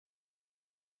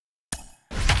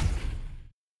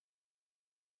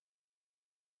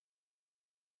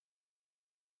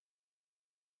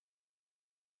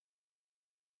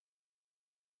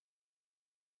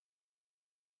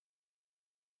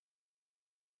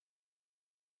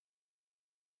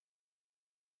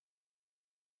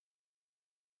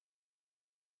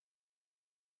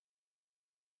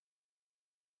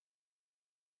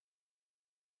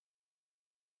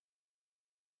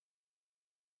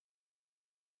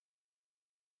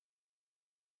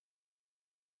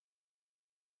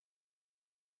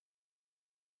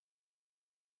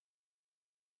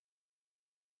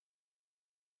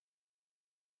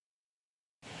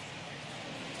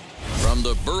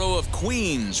From the borough of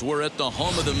Queens, we're at the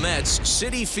home of the Mets,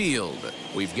 Citi Field.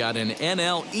 We've got an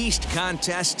NL East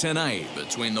contest tonight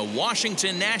between the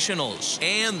Washington Nationals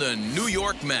and the New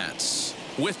York Mets.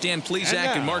 With Dan Plesac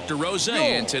and Mark DeRosa,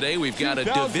 and today we've got a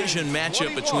division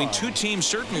matchup between two teams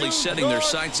certainly setting their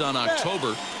sights on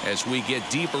October as we get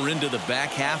deeper into the back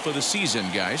half of the season,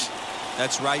 guys.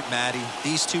 That's right, Matty.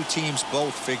 These two teams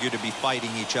both figure to be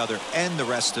fighting each other and the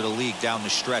rest of the league down the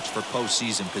stretch for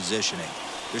postseason positioning.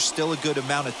 There's still a good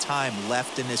amount of time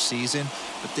left in this season,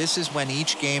 but this is when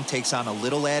each game takes on a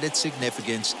little added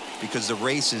significance because the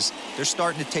races, they're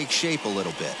starting to take shape a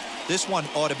little bit. This one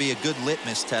ought to be a good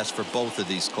litmus test for both of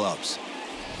these clubs.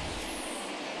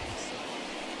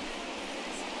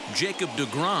 Jacob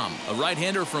deGrom, a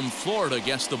right-hander from Florida,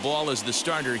 gets the ball as the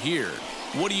starter here.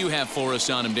 What do you have for us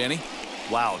on him, Danny?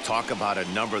 Wow, talk about a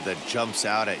number that jumps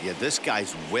out at you. This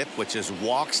guy's whip, which is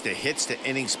walks to hits to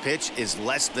innings pitch, is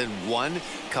less than 1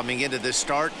 coming into this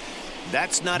start.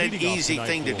 That's not an easy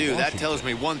thing to do. That tells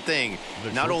me one thing.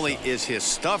 Not only is his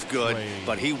stuff good,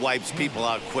 but he wipes people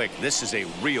out quick. This is a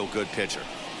real good pitcher.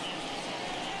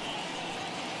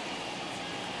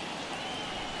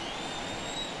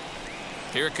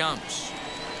 Here it comes.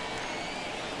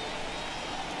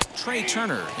 Trey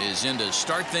Turner is in to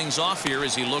start things off here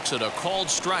as he looks at a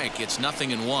called strike. It's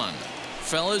 0-1.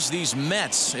 Fellas, these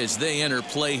Mets, as they enter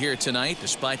play here tonight,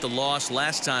 despite the loss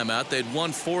last time out, they'd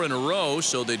won 4 in a row,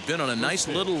 so they've been on a nice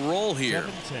little roll here.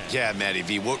 Yeah, Matty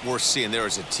V, what we're seeing there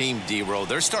is a team, D-Row.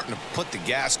 They're starting to put the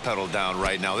gas pedal down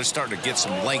right now. They're starting to get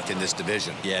some length in this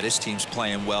division. Yeah, this team's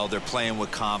playing well. They're playing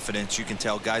with confidence. You can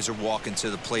tell guys are walking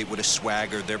to the plate with a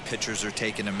swagger. Their pitchers are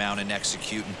taking them out and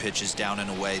executing pitches down and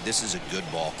away. This is a good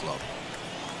ball club.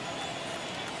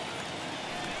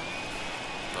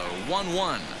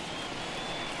 1-1.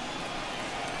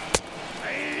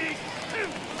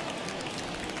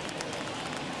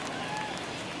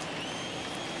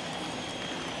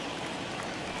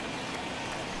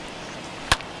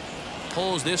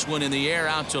 Pulls this one in the air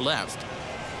out to left.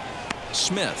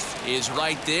 Smith is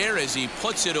right there as he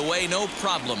puts it away, no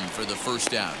problem for the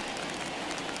first out.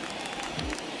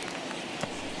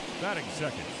 Batting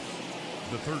second,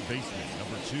 the third baseman,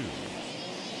 number 2,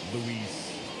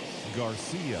 Luis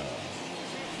Garcia.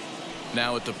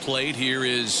 Now at the plate here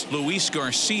is Luis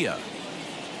Garcia.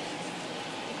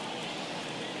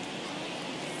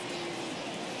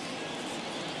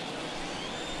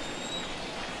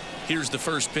 Here's the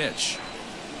first pitch.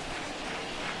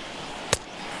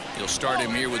 He'll start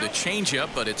him here with a changeup,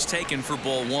 but it's taken for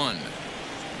ball 1.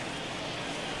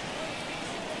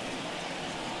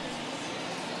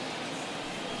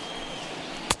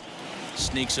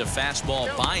 Sneaks a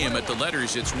fastball by him at the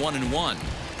letters. It's 1-1.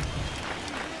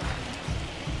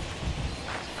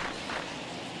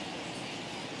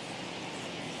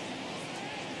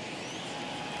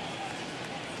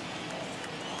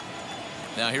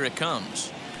 Now here it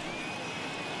comes.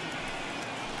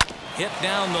 Hit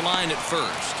down the line at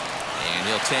first. And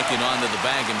he'll take it onto the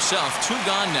bag himself. 2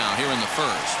 gone now here in the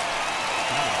first.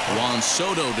 Juan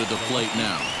Soto to the plate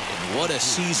now. And what a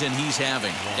season he's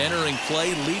having. Entering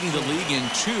play, leading the league in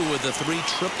 2 of the 3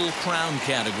 Triple Crown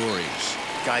categories.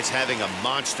 Guy's having a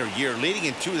monster year, leading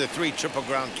in 2 of the 3 Triple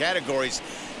Crown categories.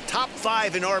 Top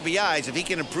 5 in RBIs. If he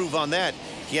can improve on that,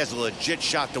 he has a legit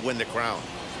shot to win the crown.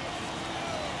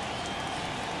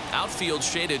 Outfield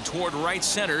shaded toward right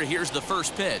center. Here's the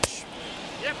first pitch.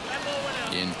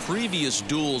 In previous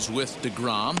duels with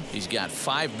deGrom, he's got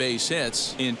 5 base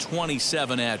hits in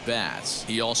 27 at-bats.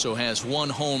 He also has 1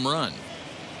 home run.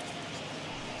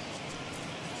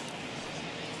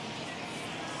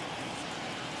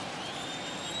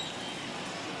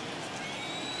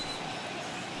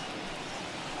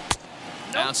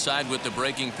 Outside with the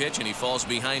breaking pitch, and he falls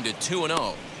behind at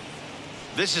 2-0.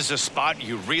 This is a spot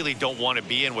you really don't want to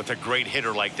be in with a great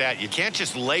hitter like that. You can't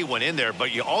just lay one in there,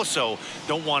 but you also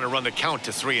don't want to run the count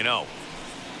to 3-0.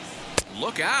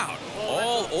 Look out.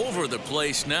 All over the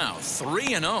place now.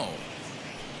 3-0.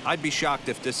 I'd be shocked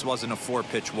if this wasn't a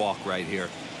 4-pitch walk right here.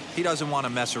 He doesn't want to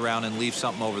mess around and leave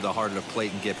something over the heart of the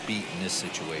plate and get beat in this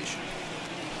situation.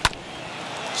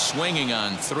 Swinging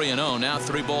on 3-0. Now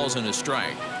 3 balls and a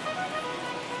strike.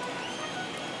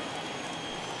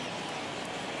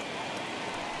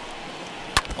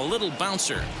 A little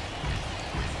bouncer.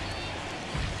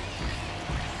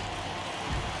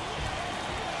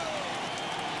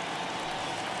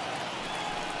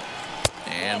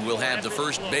 And we'll have the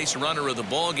first base runner of the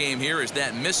ball game here as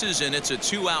that misses, and it's a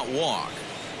 2-out walk.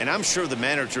 And I'm sure the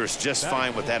manager is just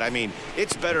fine with that. I mean,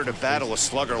 it's better to battle a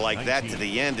slugger like that to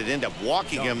the end and end up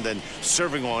walking him than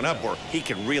serving one up where he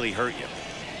can really hurt you.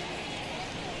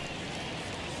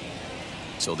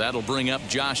 So that'll bring up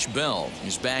Josh Bell.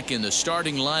 He's back in the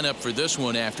starting lineup for this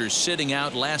one after sitting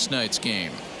out last night's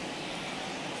game.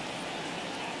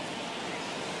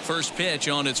 First pitch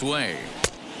on its way.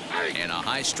 And a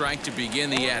high strike to begin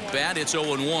the at-bat. It's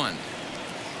 0-1.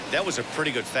 That was a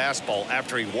pretty good fastball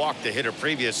after he walked the hitter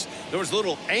previous. There was a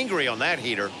little angry on that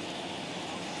heater.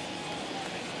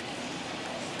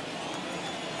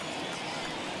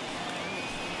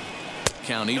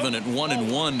 Count even at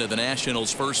 1-1 to the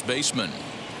Nationals' first baseman.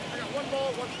 I got 1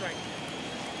 ball, 1 strike.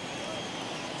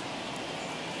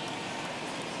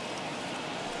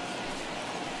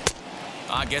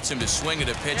 Gets him to swing at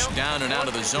a pitch down and out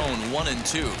of the zone.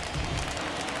 1-2.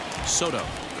 Soto,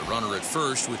 the runner at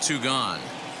first with 2 gone.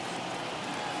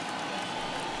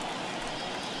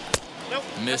 Nope.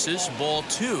 Misses. Ball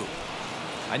 2.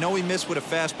 I know he missed with a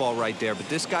fastball right there, but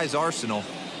this guy's arsenal,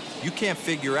 you can't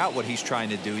figure out what he's trying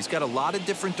to do. He's got a lot of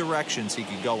different directions he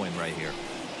could go in right here.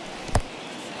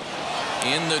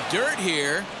 In the dirt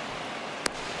here.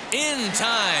 In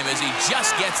time as he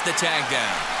just gets the tag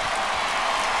down.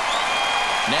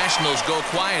 Nationals go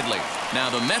quietly.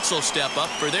 Now the Mets will step up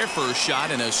for their first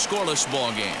shot in a scoreless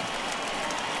ball game.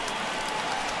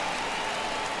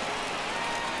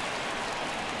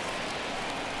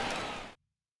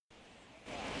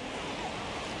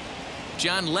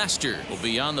 John Lester will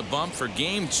be on the bump for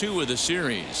game 2 of the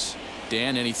series.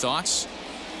 Dan, any thoughts?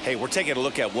 Hey, we're taking a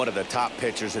look at one of the top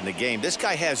pitchers in the game. This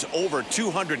guy has over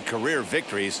 200 career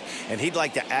victories, and he'd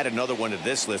like to add another one to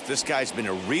this list. This guy's been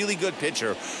a really good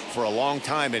pitcher for a long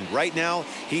time, and right now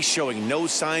he's showing no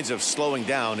signs of slowing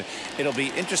down. It'll be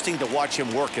interesting to watch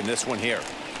him work in this one here.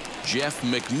 Jeff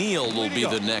McNeil will be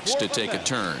the next to take a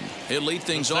turn. He'll lead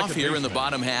things off here in the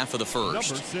bottom half of the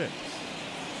first. Number 6.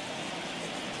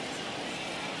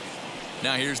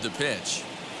 Now here's the pitch.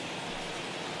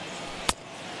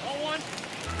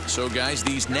 So guys,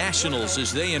 these Nationals,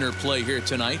 as they interplay here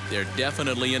tonight, they're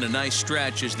definitely in a nice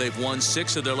stretch as they've won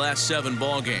 6 of their last 7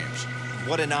 ball games.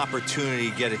 What an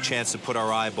opportunity to get a chance to put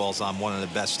our eyeballs on one of the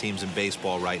best teams in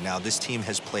baseball right now. This team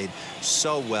has played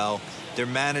so well. Their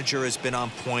manager has been on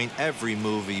point. Every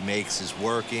move he makes is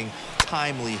working.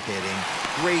 Timely hitting,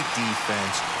 great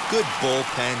defense, good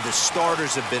bullpen. The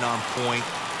starters have been on point.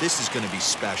 This is going to be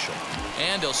special.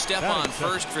 And he'll step on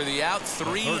first for the out.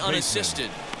 3 unassisted.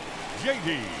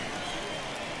 J.D.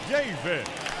 Davis.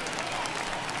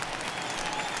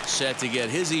 Set to get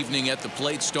his evening at the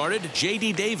plate started.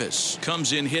 J.D. Davis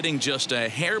comes in hitting just a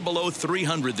hair below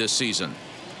 300 this season.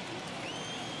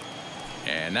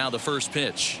 And now the first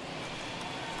pitch.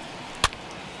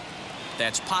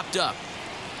 That's popped up.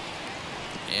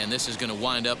 And this is going to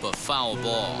wind up a foul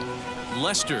ball.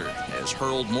 Lester has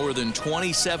hurled more than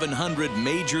 2,700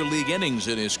 major league innings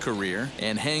in his career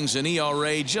and hangs an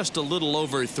ERA just a little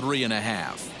over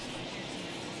 3.5.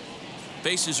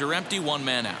 Bases are empty, 1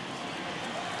 man out.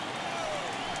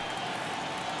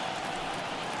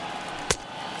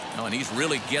 Oh, and he's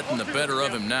really getting the better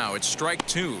of him now. It's strike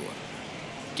 2.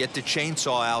 Get the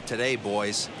chainsaw out today,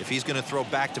 boys. If he's going to throw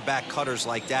back-to-back cutters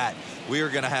like that, we are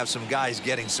going to have some guys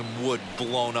getting some wood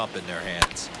blown up in their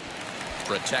hands.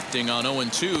 Protecting on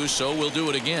 0-2, so we'll do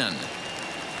it again.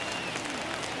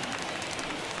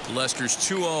 Lester's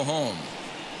 2-0 home.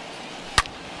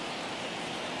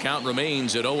 Count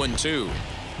remains at 0-2.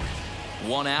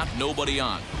 1 out, nobody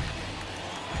on.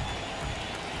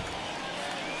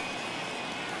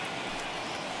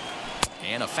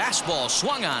 And a fastball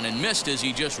swung on and missed as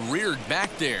he just reared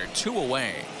back there. 2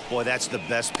 away. Boy, that's the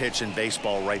best pitch in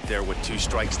baseball right there with 2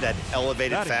 strikes. That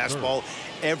elevated fastball.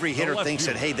 Every hitter thinks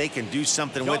that, hey, they can do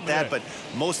something with that, but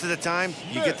most of the time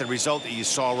you get the result that you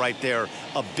saw right there.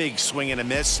 A big swing and a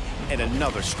miss and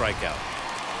another strikeout.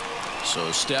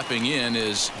 So stepping in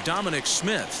is Dominic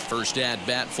Smith. First at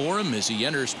bat for him as he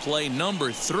enters play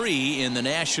number 3 in the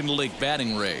National League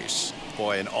batting race.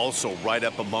 Boy, and also right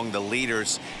up among the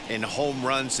leaders in home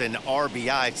runs and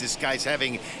RBIs. This guy's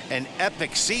having an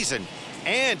epic season,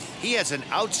 and he has an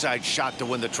outside shot to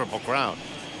win the Triple Crown.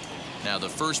 Now the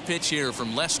first pitch here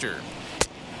from Lester.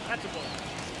 That's a ball.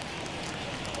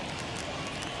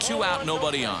 2 out,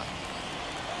 nobody on.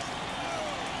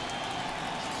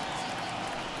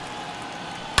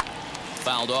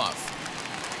 Fouled off.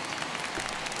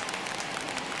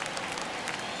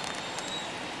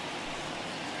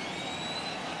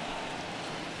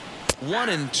 One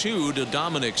and 2 to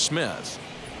Dominic Smith.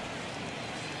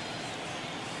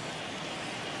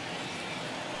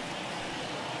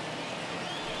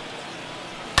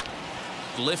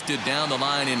 Lifted down the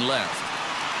line in left.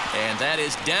 And that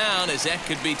is down as that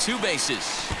could be 2 bases.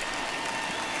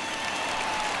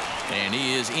 And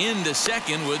he is into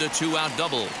second with a 2-out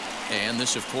double. And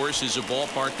this, of course, is a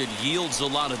ballpark that yields a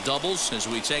lot of doubles as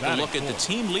we take a look at the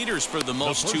team leaders for the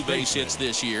most two-base hits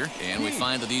this year. And we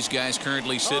find that these guys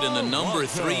currently sit in the number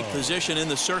 3 position in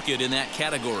the circuit in that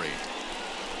category.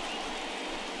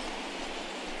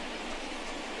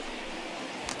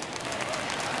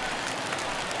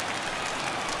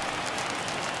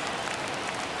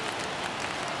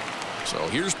 So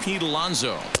here's Pete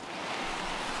Alonso.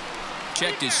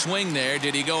 Checked his swing there.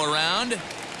 Did he go around?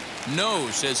 No,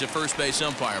 says the first base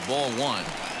umpire. Ball 1.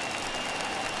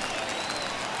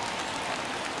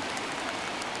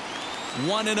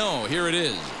 1-0. Here it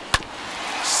is.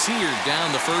 Seared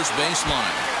down the first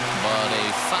baseline, but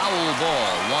a foul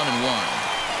ball. 1-1.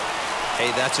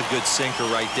 Hey, that's a good sinker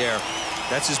right there.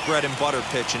 That's his bread and butter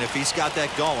pitch, and if he's got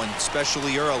that going,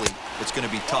 especially early, it's going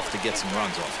to be tough to get some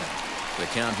runs off him. The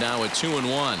count now at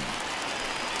 2-1.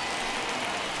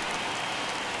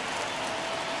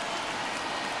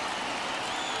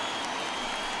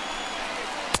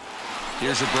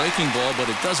 Here's a breaking ball, but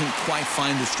it doesn't quite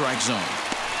find the strike zone.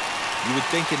 You would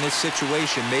think in this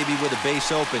situation, maybe with a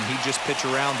base open, he'd just pitch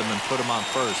around him and put him on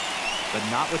first. But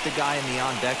not with the guy in the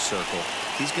on-deck circle.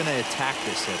 He's going to attack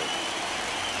this hitter.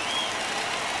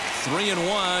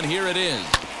 3-1. Here it is.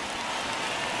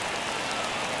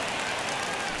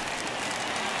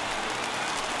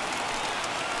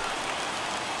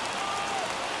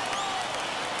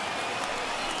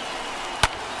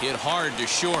 Hit hard to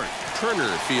short.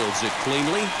 Turner fields it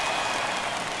cleanly.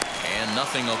 And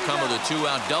nothing will come of the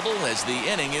 2-out double as the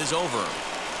inning is over.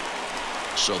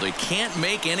 So they can't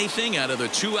make anything out of the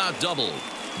 2-out double.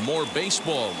 More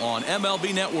baseball on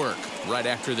MLB Network right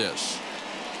after this.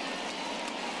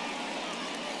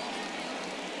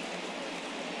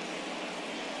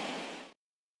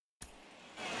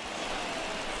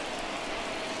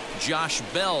 Josh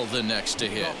Bell the next to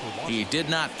hit. He did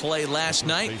not play last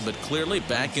night, but clearly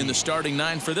back in the starting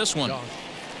 9 for this one.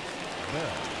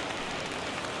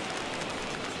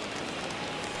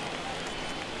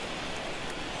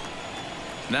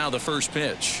 Now the first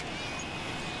pitch.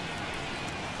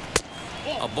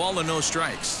 A ball and no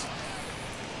strikes.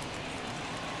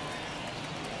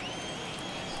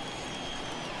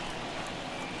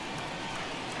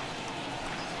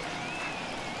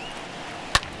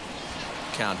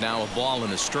 Count now, a ball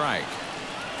and a strike.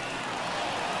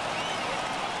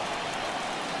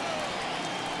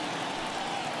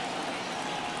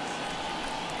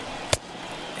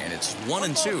 And it's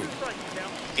 1-2.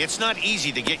 It's not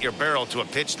easy to get your barrel to a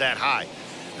pitch that high.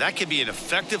 That can be an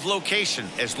effective location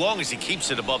as long as he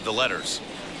keeps it above the letters.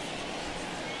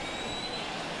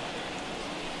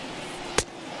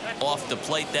 Off the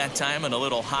plate that time and a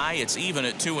little high. It's even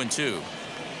at 2-2.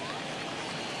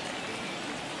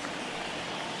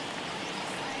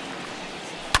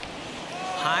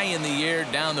 High in the air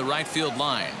down the right field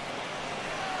line.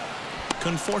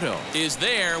 Conforto is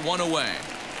there, 1 away.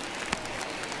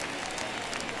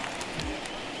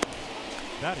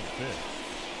 Batting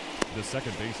fifth, the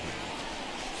second baseman,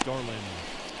 Starlin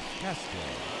Castro.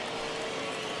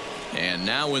 And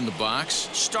now in the box,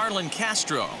 Starlin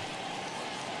Castro.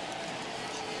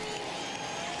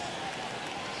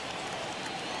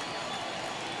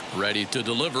 Ready to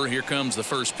deliver. Here comes the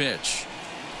first pitch.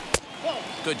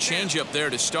 Good changeup there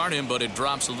to start him, but it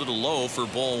drops a little low for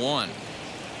ball 1.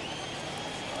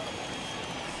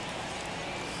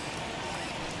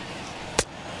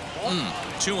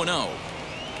 Two 2-0.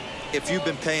 If you've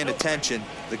been paying attention,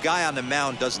 the guy on the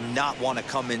mound does not want to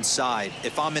come inside.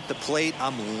 If I'm at the plate,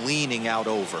 I'm leaning out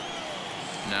over.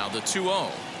 Now the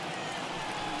 2-0.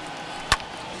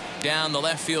 Down the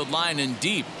left field line and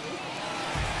deep.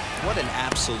 What an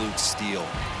absolute steal.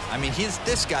 I mean,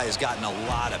 this guy has gotten a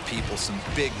lot of people some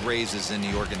big raises in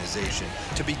the organization.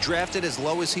 To be drafted as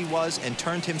low as he was and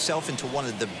turned himself into one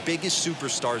of the biggest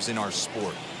superstars in our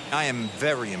sport. I am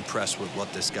very impressed with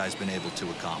what this guy's been able to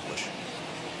accomplish.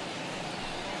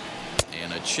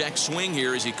 And a check swing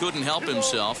here as he couldn't help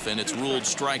himself, and it's ruled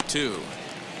strike 2.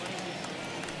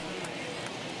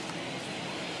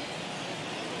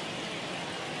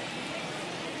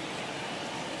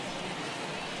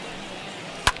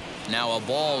 Now a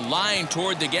ball lined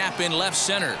toward the gap in left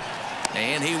center.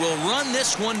 And he will run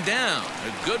this one down.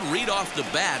 A good read off the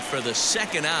bat for the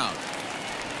second out.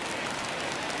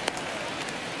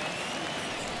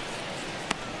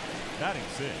 Batting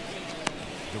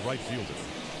sixth, the right fielder,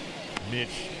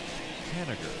 Mitch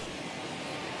Haniger.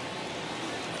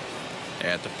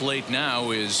 At the plate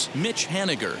now is Mitch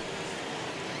Haniger.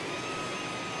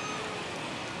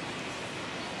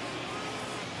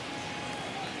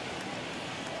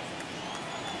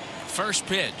 First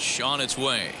pitch on its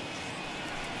way.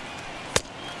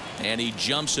 And he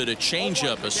jumps at a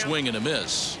changeup, a swing and a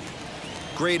miss.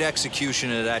 Great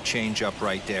execution of that changeup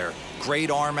right there. Great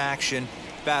arm action.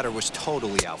 Batter was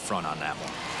totally out front on that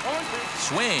one.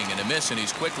 Swing and a miss, and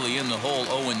he's quickly in the hole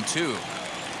 0-2.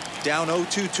 Down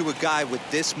 0-2 to a guy with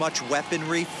this much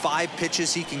weaponry, 5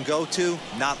 pitches he can go to,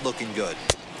 not looking good.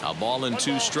 A ball and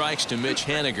 2 strikes to Mitch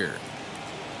Haniger.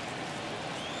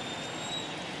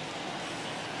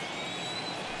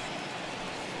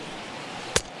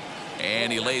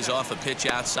 And he lays off a pitch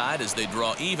outside as they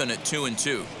draw even at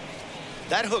 2-2.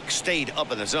 That hook stayed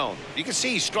up in the zone. You can see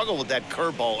he struggled with that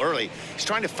curveball early. He's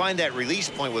trying to find that release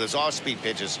point with his off-speed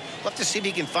pitches. We'll have to see if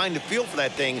he can find the feel for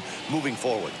that thing moving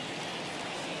forward.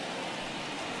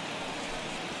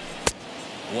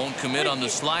 Won't commit on the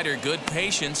slider. Good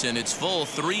patience, and it's full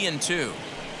 3-2.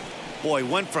 Boy,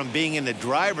 went from being in the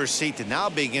driver's seat to now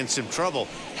being in some trouble.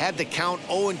 Had the count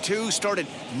 0-2, started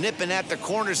nipping at the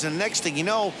corners, and the next thing you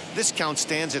know, this count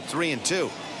stands at 3-2.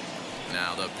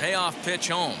 Now the payoff pitch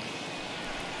home.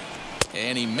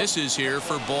 And he misses here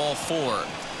for ball 4.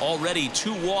 Already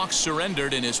 2 walks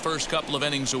surrendered in his first couple of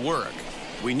innings of work.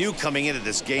 We knew coming into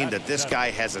this game that this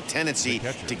guy has a tendency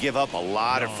to give up a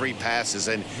lot of free passes,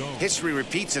 and history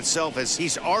repeats itself as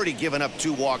he's already given up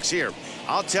 2 walks here.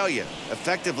 I'll tell you,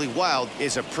 effectively wild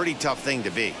is a pretty tough thing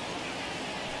to be.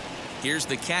 Here's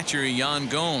the catcher, Yan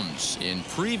Gomes. In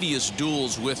previous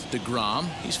duels with DeGrom,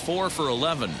 he's 4 for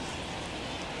 11.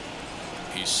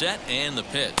 He's set, and the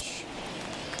pitch.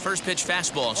 First pitch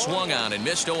fastball swung on and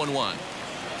missed 0-1.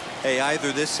 Hey,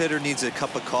 either this hitter needs a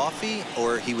cup of coffee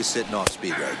or he was sitting off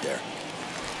speed right there.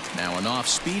 Now an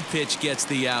off-speed pitch gets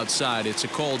the outside. It's a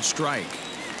called strike.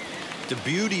 The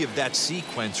beauty of that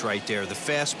sequence right there, the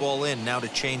fastball in, now the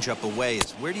changeup away,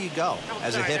 is where do you go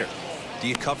as a hitter? Do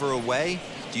you cover away?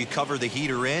 Do you cover the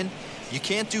heater in? You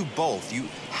can't do both. You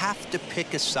have to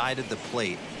pick a side of the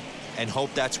plate and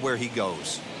hope that's where he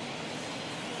goes.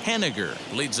 Haniger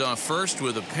leads off first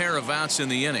with a pair of outs in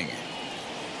the inning.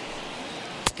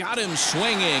 Got him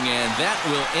swinging, and that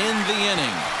will end the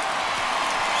inning.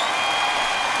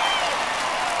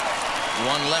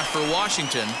 1 left for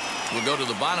Washington. We'll go to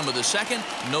the bottom of the second.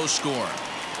 No score.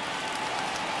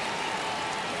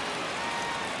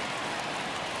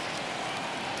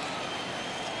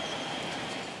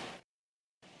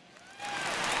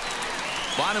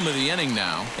 Bottom of the inning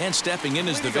now, and stepping in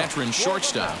is the veteran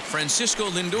shortstop, Francisco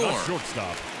Lindor. The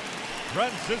shortstop,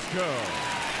 Francisco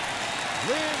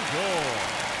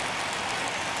Lindor.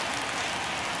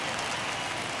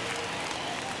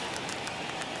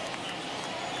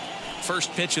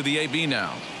 First pitch of the AB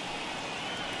now.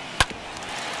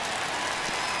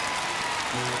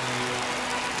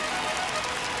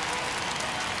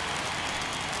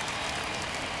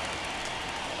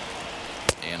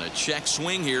 And a check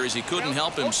swing here as he couldn't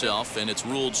help himself, and it's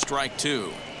ruled strike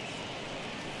 2.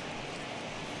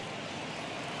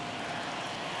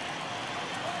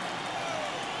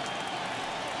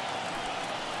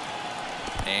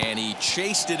 And he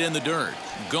chased it in the dirt.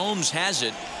 Gomes has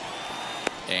it.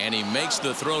 And he makes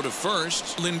the throw to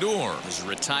first. Lindor is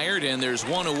retired, and there's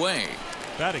 1 away.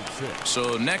 Batting 6.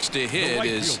 So next to hit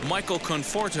is Michael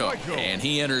Conforto, and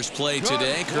he enters play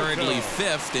today, currently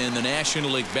 5th in the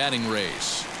National League batting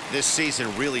race. This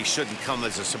season really shouldn't come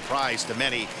as a surprise to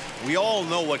many. We all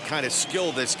know what kind of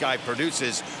skill this guy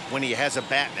produces when he has a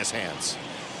bat in his hands.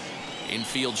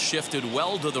 Infield shifted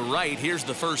well to the right. Here's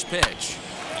the first pitch.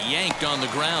 Yanked on the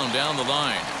ground down the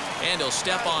line. And he'll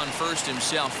step on first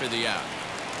himself for the out.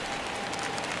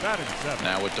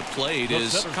 Now at the plate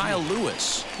is Kyle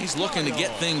Lewis. He's looking to get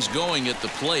things going at the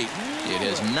plate. It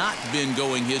has not been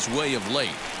going his way of late.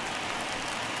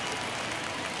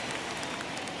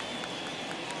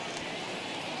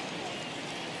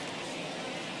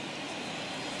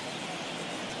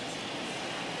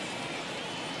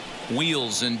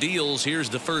 Wheels and deals. Here's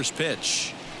the first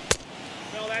pitch.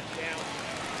 Well, that's down.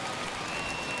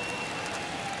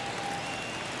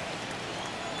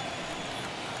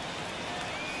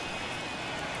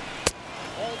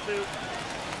 All 2.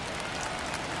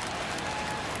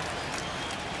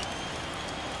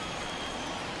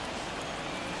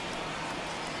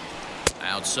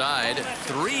 Outside,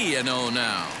 3-0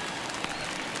 now.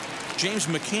 James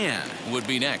McCann would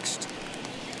be next.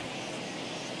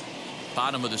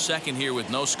 Bottom of the second here with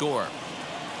no score.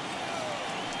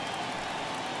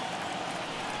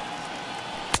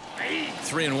 Hey.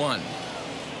 3-1.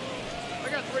 I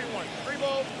got 3-1. 3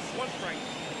 balls, 1 strike.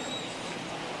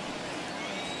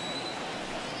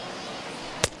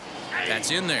 That's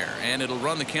in there, and it'll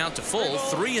run the count to full.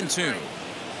 3-2.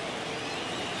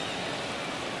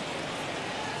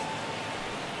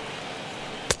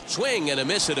 Swing and a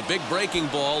miss at a big breaking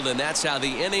ball, and that's how the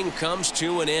inning comes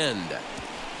to an end.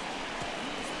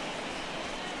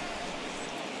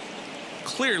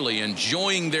 Clearly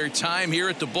enjoying their time here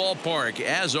at the ballpark,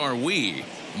 as are we.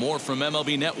 More from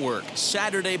MLB Network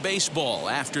Saturday Baseball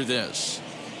after this.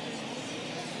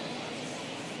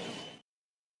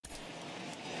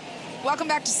 Welcome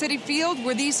back to Citi Field,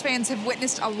 where these fans have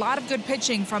witnessed a lot of good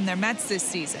pitching from their Mets this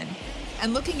season.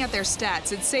 And looking at their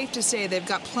stats, it's safe to say they've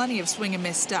got plenty of swing and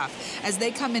miss stuff, as they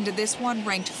come into this one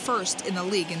ranked first in the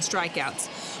league in strikeouts.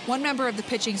 One member of the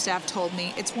pitching staff told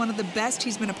me it's one of the best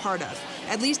he's been a part of,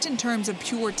 at least in terms of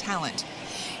pure talent.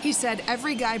 He said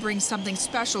every guy brings something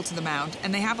special to the mound,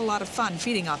 and they have a lot of fun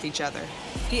feeding off each other.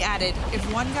 He added,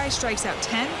 if one guy strikes out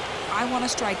 10, I want to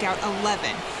strike out 11.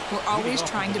 We're always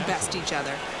trying to best each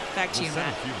other. Back to you,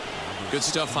 Matt. Good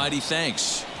stuff, Heidi.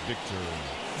 Thanks.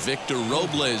 Victor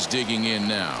Robles digging in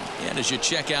now. And as you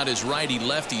check out his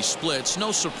righty-lefty splits,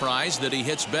 no surprise that he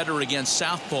hits better against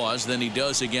southpaws than he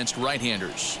does against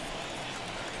right-handers.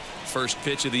 First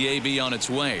pitch of the AB on its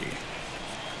way.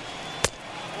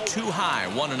 Too high,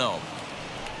 1-0.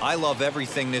 I love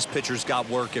everything this pitcher's got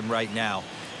working right now.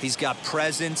 He's got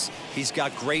presence, he's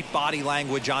got great body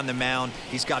language on the mound,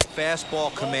 he's got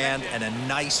fastball command and a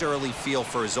nice early feel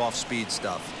for his off-speed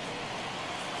stuff.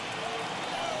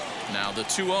 Now the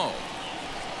 2-0.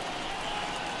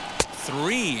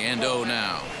 3-0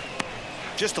 now.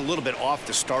 Just a little bit off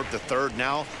to start the third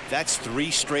now. That's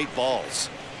 3 straight balls.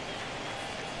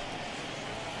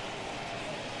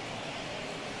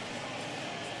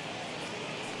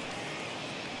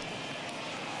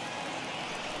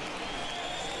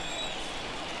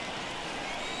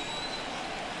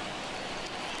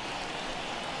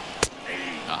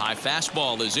 A high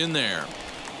fastball is in there.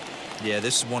 Yeah,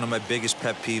 this is one of my biggest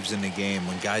pet peeves in the game,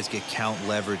 when guys get count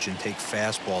leverage and take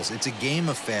fastballs. It's a game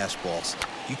of fastballs.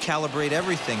 You calibrate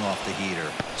everything off the heater.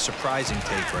 Surprising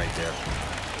take right there.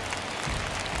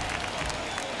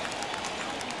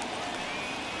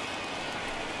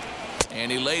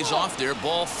 And he lays off there,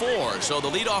 ball 4. So the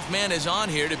leadoff man is on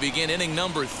here to begin inning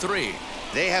number 3.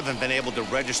 They haven't been able to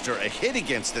register a hit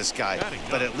against this guy,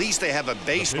 but at least they have a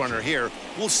base runner here.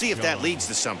 We'll see if that leads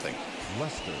to something.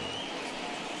 Lester.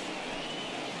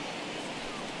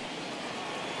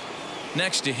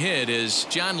 Next to hit is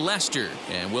John Lester,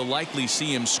 and we'll likely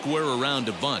see him square around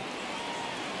to bunt.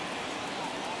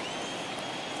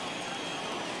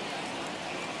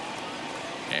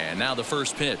 And now the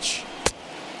first pitch.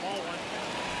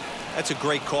 That's a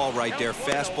great call right there.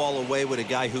 Fastball away with a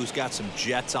guy who's got some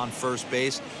jets on first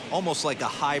base. Almost like a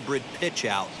hybrid pitch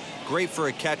out. Great for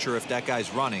a catcher if that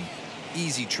guy's running.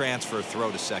 Easy transfer throw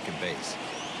to second base.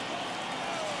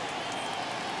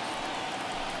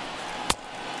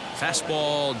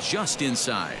 Fastball just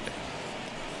inside.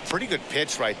 Pretty good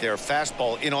pitch right there.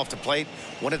 Fastball in off the plate.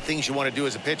 One of the things you want to do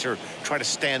as a pitcher, try to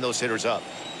stand those hitters up.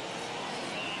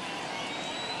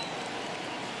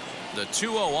 The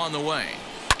 2-0 on the way.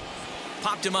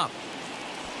 Popped him up.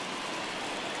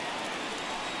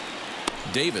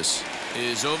 Davis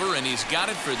is over, and he's got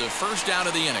it for the first out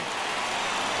of the inning.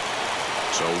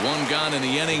 So 1 gone in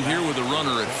the inning here with a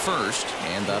runner at first,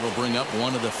 and that'll bring up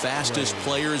one of the fastest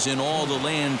players in all the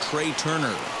land, Trey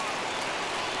Turner.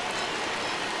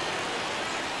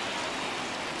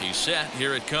 He's set.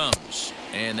 Here it comes.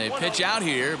 And they pitch out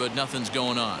here, but nothing's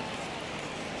going on.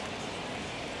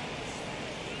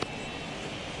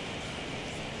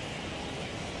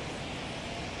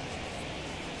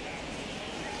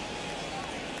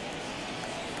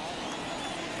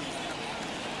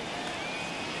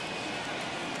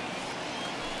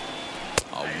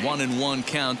 A 1-1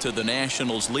 count to the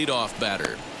Nationals leadoff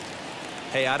batter.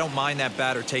 Hey, I don't mind that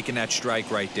batter taking that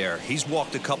strike right there. He's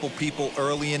walked a couple people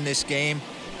early in this game.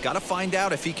 Got to find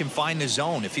out if he can find the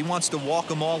zone. If he wants to walk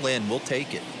them all in, we'll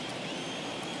take it.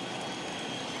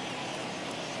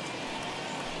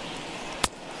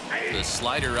 The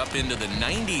slider up into the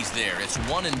 90s there. It's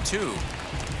 1-2.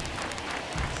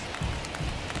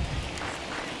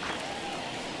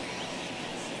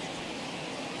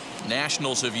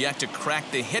 Nationals have yet to crack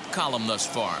the hit column thus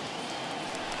far.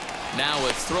 Now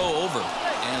a throw over,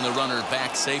 and the runner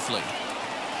back safely.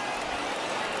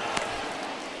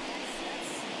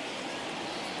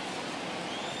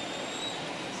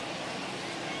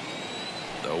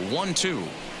 The 1-2.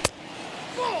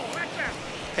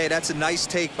 Hey, that's a nice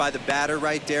take by the batter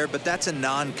right there, but that's a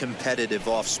non-competitive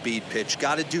off-speed pitch.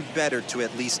 Got to do better to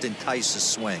at least entice a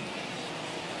swing.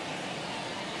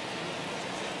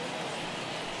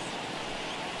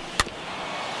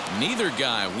 Neither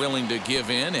guy willing to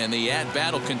give in, and the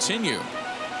at-bat will continue.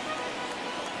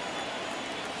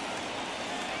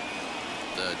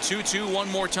 The 2-2 one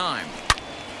more time.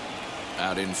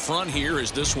 Out in front here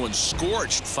is this one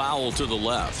scorched foul to the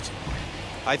left.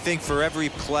 I think for every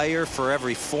player, for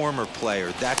every former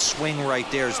player, that swing right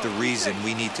there is the reason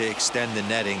we need to extend the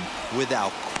netting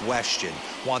without question.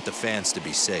 Want the fans to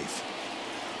be safe.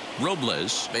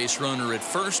 Robles, base runner at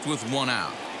first with one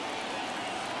out.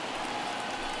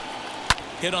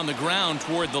 Hit on the ground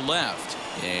toward the left.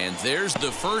 And there's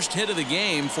the first hit of the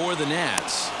game for the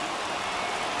Nats.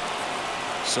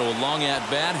 So a long at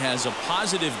bat has a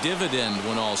positive dividend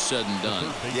when all's said and done.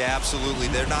 Yeah, absolutely.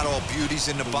 They're not all beauties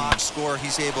in the box score.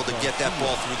 He's able to get that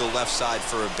ball through the left side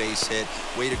for a base hit.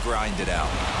 Way to grind it out.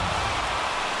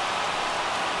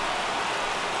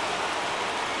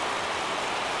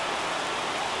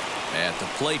 At the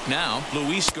plate now,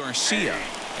 Luis Garcia.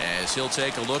 As he'll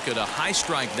take a look at a high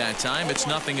strike that time, it's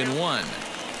 0-1.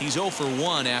 He's 0 for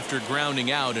 1 after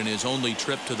grounding out in his only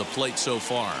trip to the plate so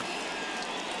far.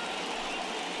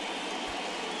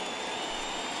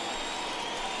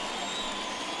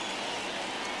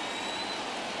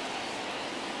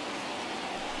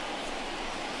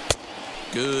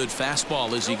 Good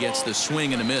fastball as he gets the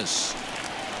swing and a miss.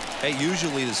 Hey,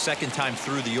 usually the second time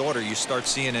through the order, you start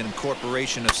seeing an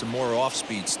incorporation of some more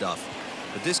off-speed stuff.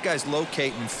 But this guy's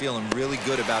locating and feeling really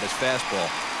good about his fastball.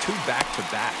 2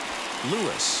 back-to-back.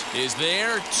 Lewis is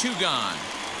there, 2 gone.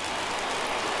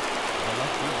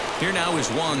 Here now is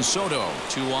Juan Soto.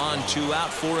 2 on, 2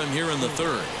 out for him here in the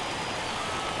third.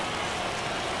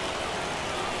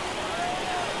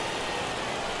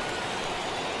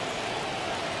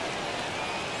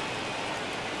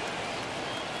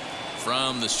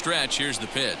 From the stretch, here's the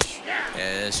pitch.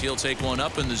 As he'll take one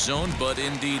up in the zone, but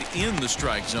indeed in the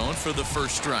strike zone for the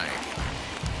first strike.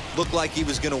 Looked like he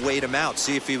was going to wait him out,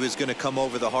 see if he was going to come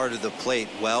over the heart of the plate.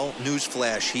 Well,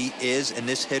 newsflash, he is, and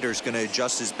this hitter's going to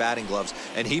adjust his batting gloves,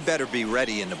 and he better be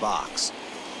ready in the box.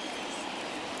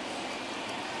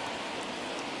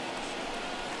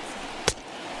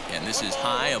 And this is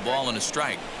high, a ball and a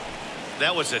strike.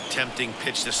 That was a tempting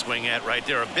pitch to swing at right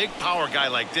there. A big power guy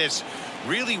like this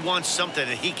really wants something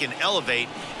that he can elevate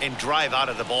and drive out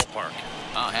of the ballpark.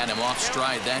 Had him off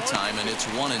stride that time, and it's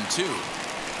 1-2.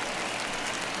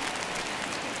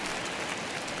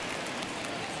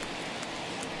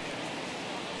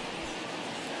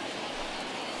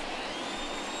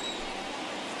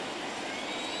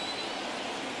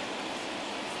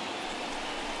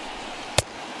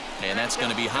 And that's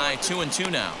going to be high,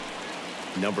 2-2 now.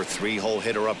 Number 3 hole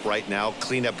hitter up right now.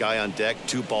 Cleanup guy on deck.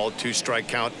 2 ball, 2 strike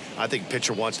count. I think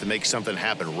pitcher wants to make something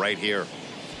happen right here.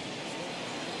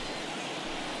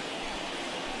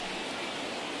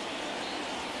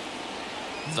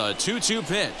 The 2-2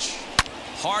 pitch.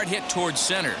 Hard hit towards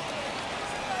center.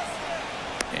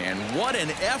 And what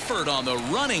an effort on the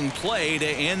running play to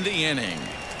end the inning.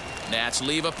 Nats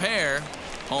leave a pair.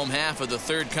 Home half of the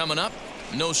third coming up.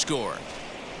 No score.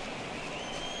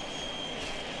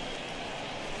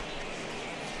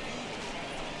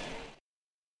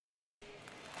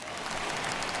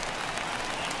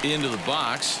 Into the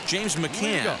box, James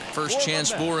McCann. First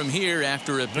chance for him here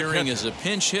after appearing as a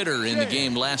pinch hitter in the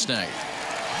game last night.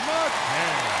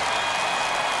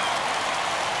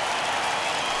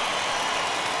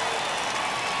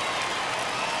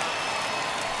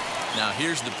 Now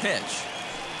here's the pitch.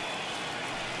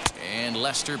 And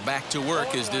Lester back to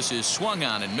work as this is swung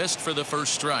on and missed for the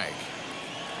first strike.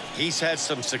 He's had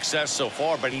some success so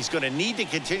far, but he's going to need to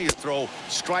continue to throw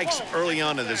strikes early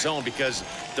on in the zone, because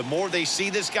the more they see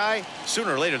this guy,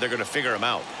 sooner or later they're going to figure him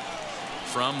out.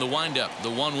 From the windup, the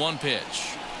 1-1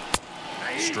 pitch.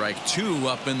 Strike 2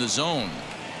 up in the zone.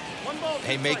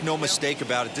 Hey, make no mistake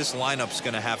about it, this lineup's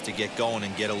going to have to get going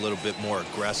and get a little bit more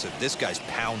aggressive. This guy's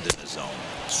pounding the zone.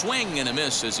 Swing and a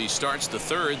miss as he starts the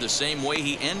third the same way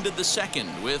he ended the second,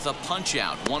 with a punch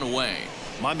out, 1 away.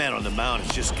 My man on the mound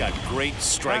has just got great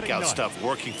strikeout stuff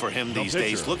working for him these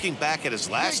days. Looking back at his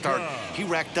last start, he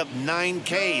racked up 9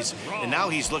 Ks, and now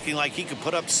he's looking like he could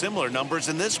put up similar numbers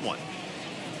in this one.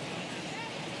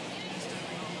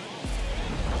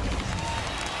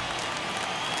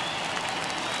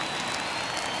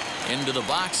 Into the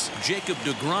box, Jacob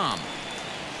deGrom.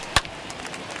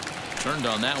 Turned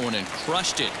on that one and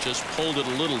crushed it, just pulled it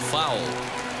a little foul.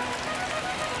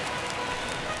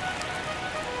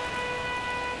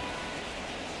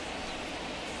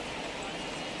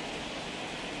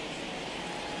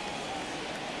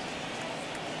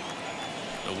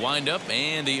 Windup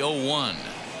and the 0-1.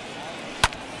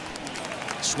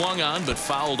 Swung on but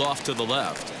fouled off to the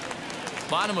left.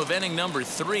 Bottom of inning number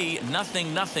 3,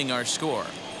 0-0 our score.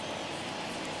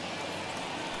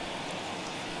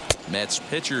 Mets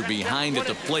pitcher behind at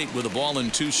the plate with a ball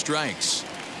and 2 strikes.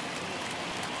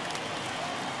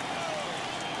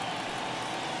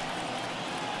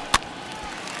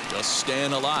 Just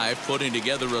staying alive, putting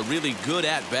together a really good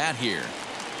at-bat here.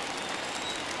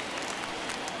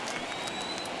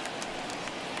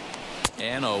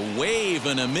 And a wave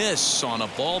and a miss on a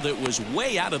ball that was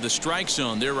way out of the strike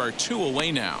zone. There are 2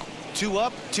 away now. 2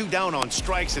 up, 2 down on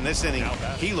strikes in this inning.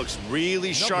 He looks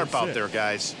really sharp out there,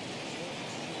 guys.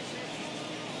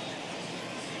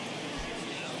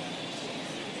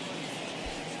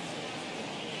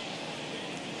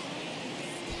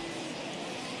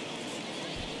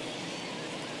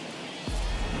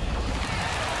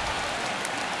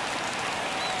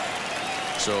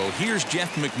 So here's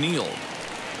Jeff McNeil.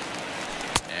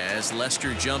 As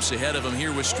Lester jumps ahead of him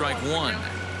here with strike 1.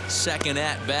 Second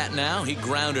at bat now. He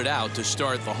grounded out to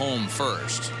start the home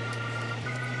first.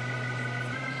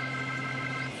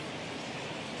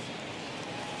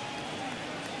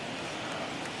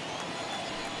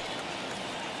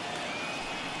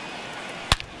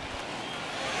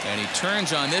 And he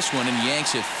turns on this one and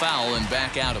yanks it foul and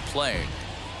back out of play.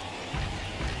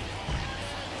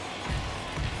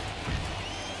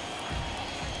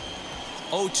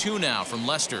 0-2 now from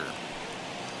Lester.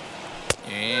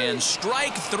 And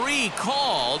strike 3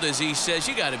 called as he says,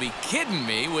 you got to be kidding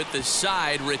me, with the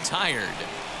side retired.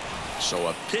 So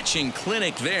a pitching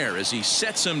clinic there as he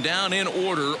sets him down in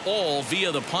order, all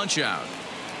via the punch out.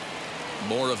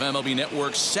 More of MLB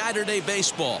Network's Saturday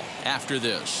Baseball after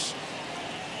this.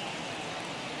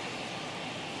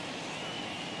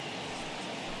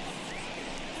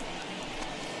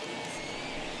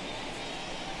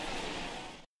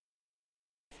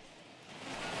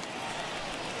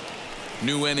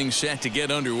 New inning set to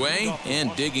get underway,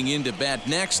 and digging into bat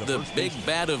next, the big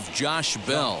bat of Josh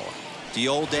Bell. The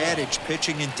old adage,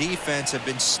 pitching and defense have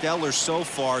been stellar so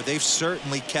far. They've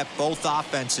certainly kept both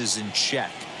offenses in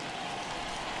check.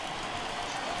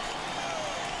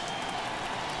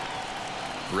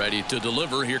 Ready to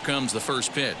deliver. Here comes the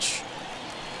first pitch.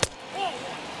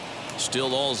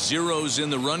 Still all zeros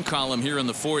in the run column here in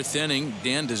the 4th inning.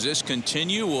 Dan, does this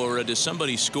continue, or does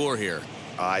somebody score here?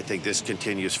 I think this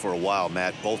continues for a while,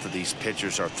 Matt. Both of these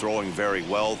pitchers are throwing very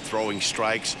well, throwing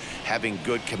strikes, having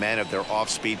good command of their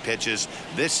off-speed pitches.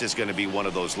 This is going to be one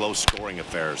of those low-scoring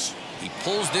affairs. He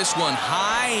pulls this one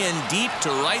high and deep to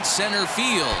right center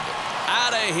field.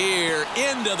 Out of here,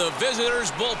 into the visitors'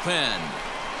 bullpen.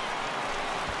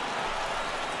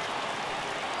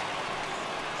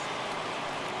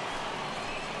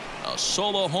 A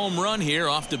solo home run here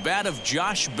off the bat of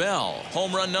Josh Bell.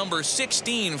 Home run number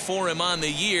 16 for him on the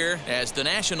year. As the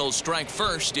Nationals strike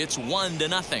first, it's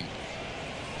 1-0.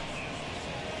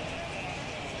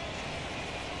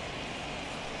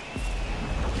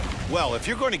 Well, if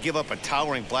you're going to give up a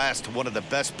towering blast to one of the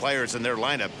best players in their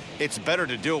lineup, it's better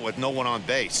to do it with no one on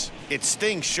base. It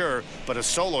stings, sure, but a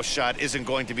solo shot isn't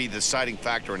going to be the deciding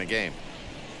factor in a game.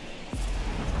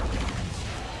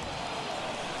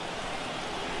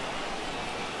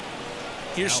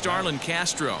 Here's Starlin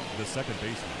Castro, the second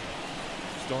baseman.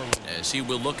 as he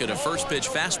will look at a first pitch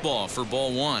fastball for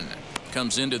ball 1.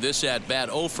 Comes into this at bat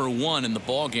 0 for 1 in the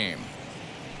ball game.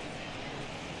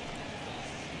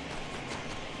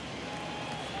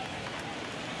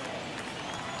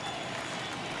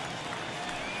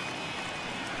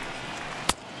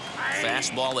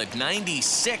 Fastball at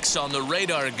 96 on the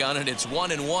radar gun, and it's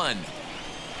 1-1.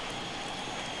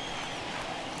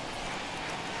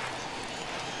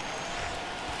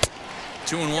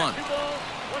 Two and one. 2 balls,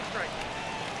 1 strike.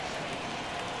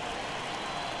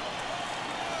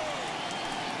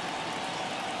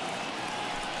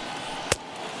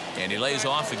 And he lays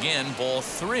off again, ball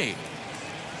 3.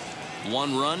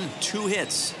 1 run, 2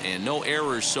 hits, and no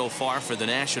errors so far for the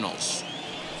Nationals.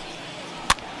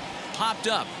 Popped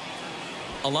up.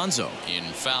 Alonso in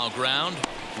foul ground,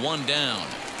 1 down.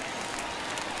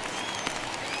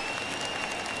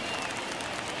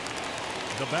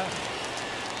 The batter,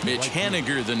 Mitch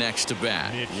Haniger the next to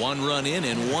bat. 1 run in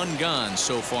and 1 gone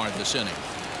so far this inning.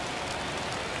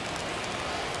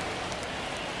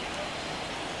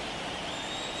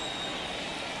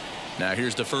 Now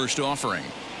here's the first offering.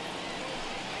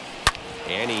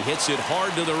 And he hits it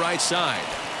hard to the right side.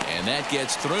 And that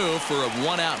gets through for a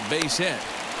 1-out base hit.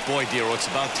 Boy, Dero, it's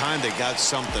about time they got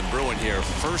something brewing here.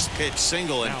 First pitch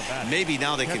single, and maybe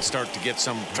now they can start to get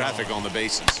some traffic on the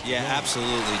bases. Yeah,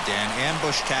 absolutely, Dan.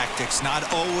 Ambush tactics, not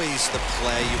always the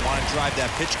play. You want to drive that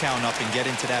pitch count up and get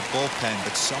into that bullpen,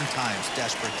 but sometimes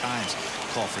desperate times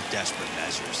call for desperate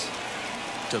measures.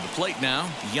 To the plate now,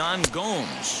 Yan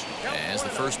Gomes. As the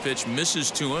first pitch misses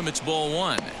to him, it's ball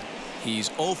 1. He's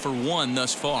 0 for 1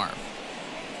 thus far.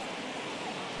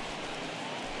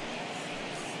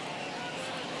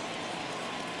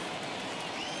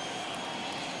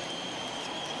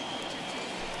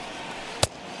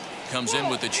 comes in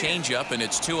with the changeup, and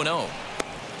it's 2-0.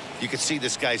 You can see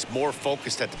this guy's more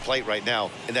focused at the plate right now.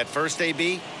 In that first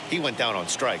AB, he went down on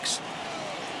strikes.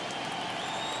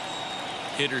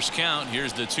 Hitters count.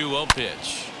 Here's the 2-0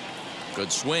 pitch.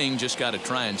 Good swing. Just got to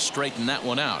try and straighten that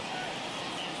one out.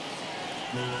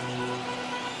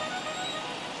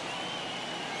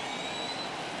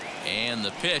 And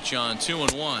the pitch on 2-1.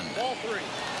 Ball 3.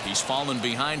 He's fallen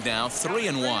behind now,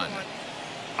 3-1.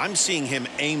 I'm seeing him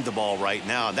aim the ball right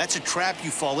now. That's a trap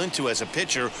you fall into as a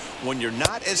pitcher when you're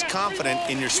not as confident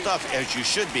in your stuff as you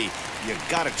should be. You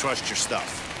got to trust your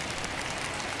stuff.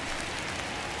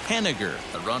 Henniger,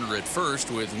 a runner at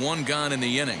first with 1 gone in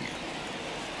the inning.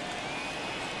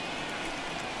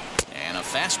 And a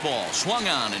fastball swung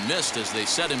on and missed as they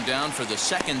set him down for the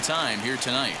 2nd time here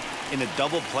tonight. In a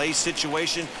double play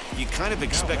situation, you kind of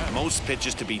expect most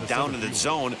pitches to be down in the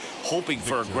zone, hoping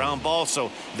for a ground ball.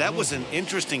 So that was an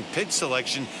interesting pitch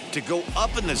selection to go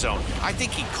up in the zone. I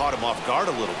think he caught him off guard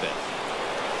a little bit.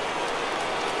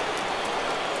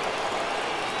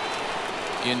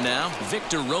 In now,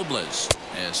 Victor Robles,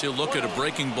 as he'll look at a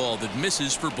breaking ball that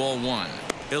misses for ball 1.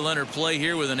 He'll enter play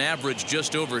here with an average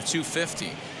just over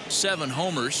 250, 7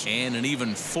 homers, and an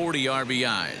even 40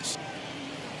 RBIs.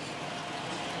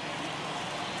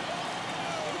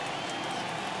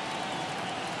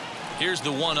 Here's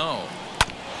the 1-0.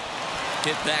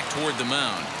 Hit back toward the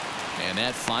mound. And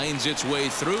that finds its way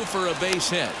through for a base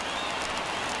hit.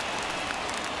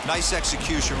 Nice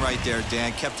execution right there,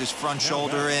 Dan. Kept his front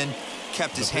shoulder in,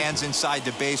 kept his hands inside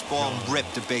the baseball, and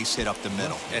ripped a base hit up the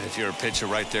middle. And if you're a pitcher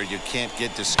right there, you can't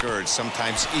get discouraged.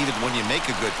 Sometimes even when you make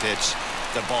a good pitch,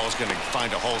 the ball's going to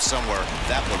find a hole somewhere.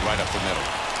 That one right up the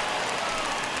middle.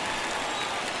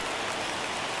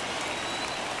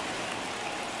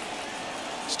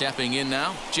 Stepping in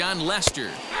now, John Lester,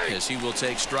 as he will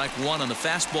take strike 1 on the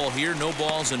fastball here. No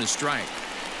balls and a strike.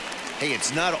 Hey,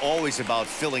 it's not always about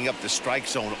filling up the strike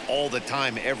zone all the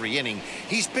time every inning.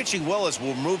 He's pitching well as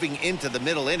we're moving into the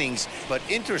middle innings, but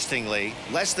interestingly,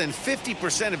 less than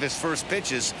 50% of his first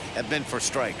pitches have been for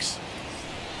strikes.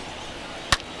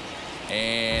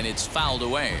 And it's fouled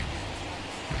away.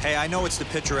 Hey, I know it's the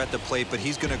pitcher at the plate, but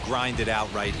he's going to grind it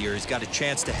out right here. He's got a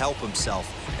chance to help himself,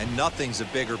 and nothing's a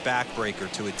bigger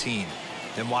backbreaker to a team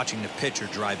than watching the pitcher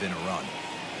drive in a run.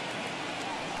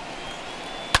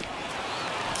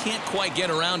 Can't quite get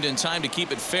around in time to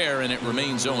keep it fair, and it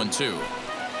remains 0-2.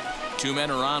 2 men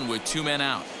are on with 2 men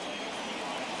out.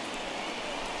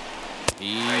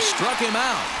 He struck him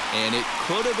out, and it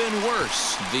could have been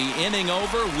worse. The inning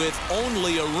over with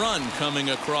only a run coming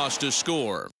across to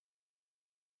score.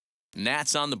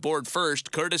 Nats on the board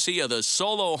first, courtesy of the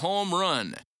solo home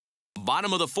run.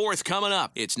 Bottom of the 4th coming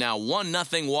up. It's now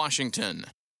 1-0 Washington.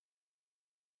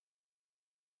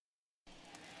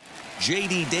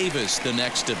 J.D. Davis the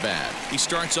next to bat. He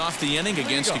starts off the inning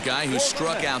against a guy who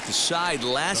struck out the side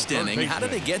last inning. How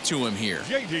did they get to him here?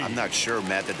 I'm not sure,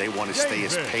 Matt, that they want to stay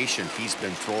as patient. He's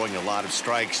been throwing a lot of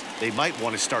strikes. They might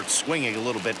want to start swinging a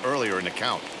little bit earlier in the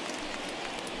count.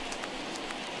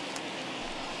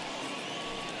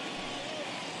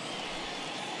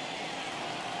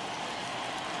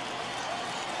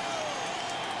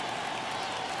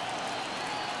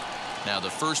 Now the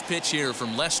first pitch here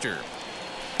from Lester.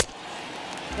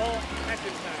 Ball at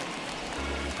this time.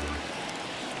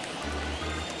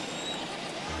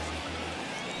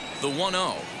 The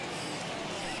 1-0.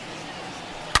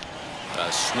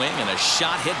 A swing and a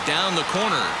shot hit down the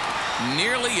corner.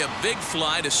 Nearly a big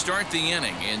fly to start the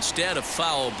inning. Instead, a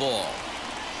foul ball.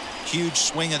 Huge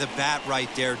swing of the bat right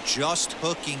there, just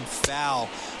hooking foul.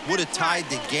 Would have tied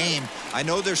the game. I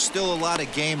know there's still a lot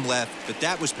of game left, but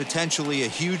that was potentially a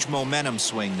huge momentum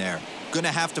swing there. Going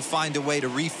to have to find a way to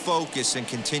refocus and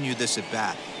continue this at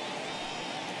bat.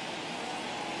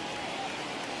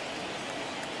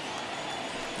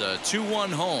 The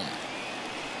 2-1 home.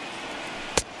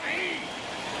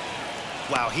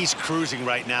 Wow, he's cruising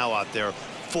right now out there.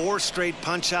 4 straight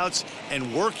punch outs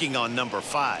and working on number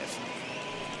 5.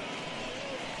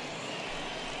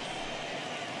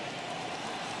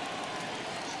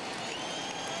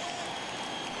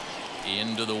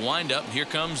 Into the windup. Here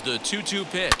comes the 2-2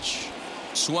 pitch.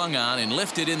 Swung on and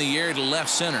lifted in the air to left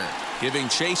center. Giving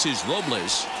chase is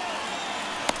Robles.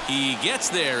 He gets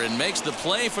there and makes the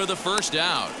play for the first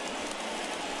out.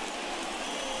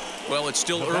 Well, it's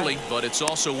still early, but it's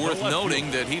also worth noting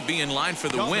that he'd be in line for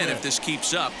the win if this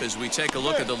keeps up as we take a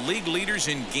look at the league leaders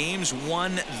in games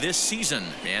won this season.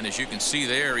 And as you can see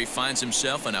there, he finds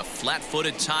himself in a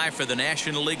flat-footed tie for the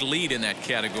National League lead in that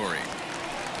category.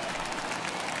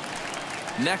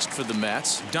 Next for the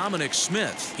Mets, Dominic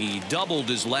Smith. He doubled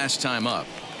his last time up.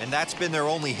 And that's been their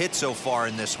only hit so far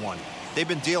in this one. They've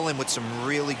been dealing with some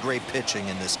really great pitching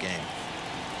in this game.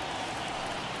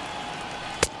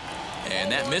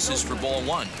 And that misses for ball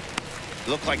one.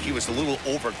 Looked like he was a little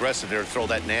over-aggressive there to throw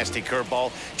that nasty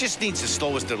curveball. Just needs to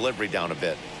slow his delivery down a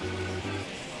bit.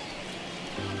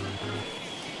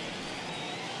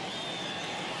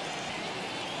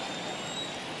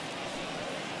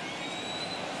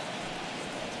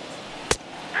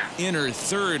 Inner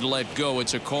third let go.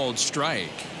 It's a called strike.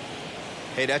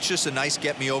 Hey, that's just a nice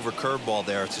get-me-over curveball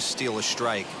there to steal a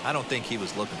strike. I don't think he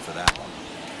was looking for that one.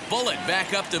 Bullet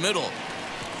back up the middle.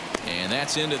 And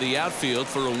that's into the outfield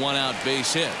for a one-out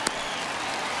base hit.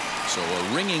 So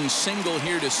a ringing single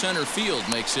here to center field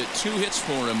makes it 2 hits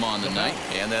for him on the night.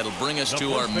 And that'll bring us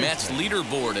to our Mets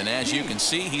leaderboard. And as you can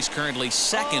see, he's currently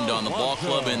second on the ball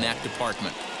club in that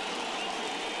department.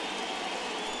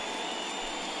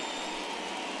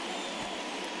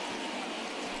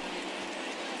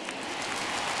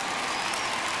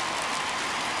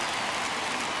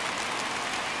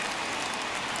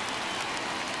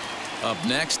 Up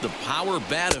next, the power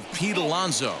bat of Pete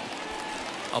Alonso.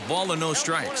 A ball and no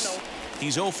strikes.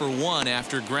 He's 0 for 1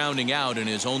 after grounding out in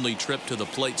his only trip to the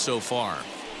plate so far.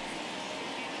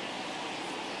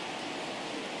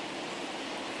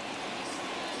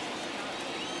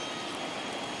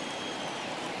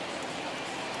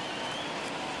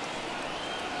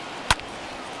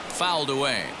 Fouled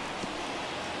away.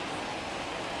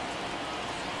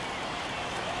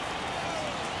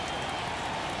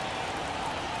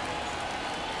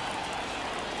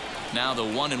 Now the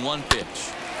 1-1 pitch.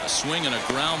 A swing and a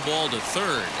ground ball to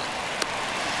third.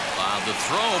 The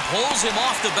throw pulls him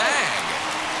off the bag.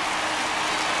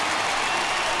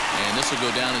 And this will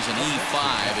go down as an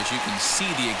E5 as you can see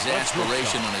the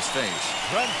exasperation on his face.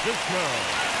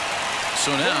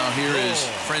 So now here is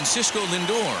Francisco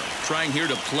Lindor trying here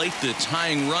to plate the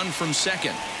tying run from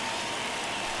second.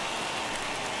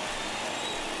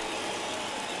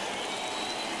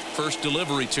 First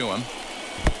delivery to him.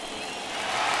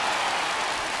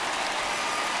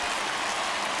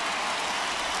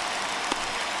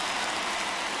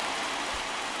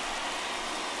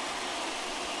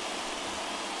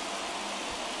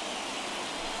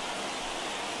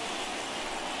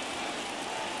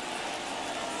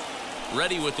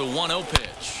 Ready with the 1-0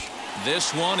 pitch.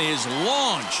 This one is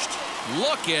launched.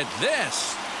 Look at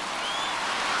this.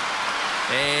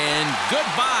 And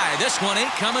goodbye. This one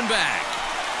ain't coming back.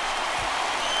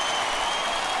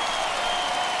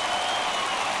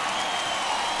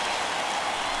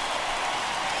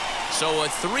 So a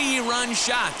 3-run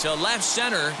shot to left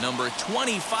center. Number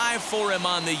 25 for him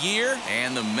on the year.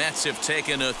 And the Mets have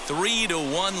taken a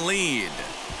 3-1 lead.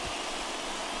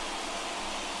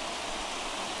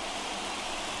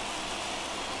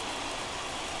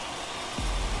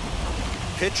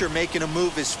 Pitcher making him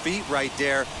move his feet right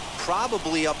there.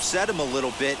 Probably upset him a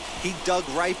little bit. He dug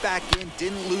right back in,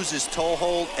 didn't lose his toe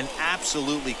hold, and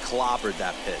absolutely clobbered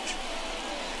that pitch.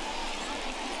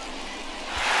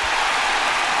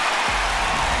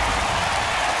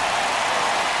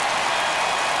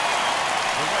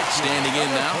 Standing in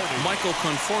now, Michael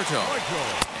Conforto.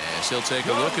 As he'll take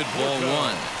a look at ball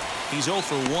one. He's 0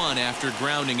 for 1 after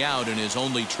grounding out in his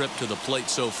only trip to the plate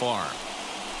so far.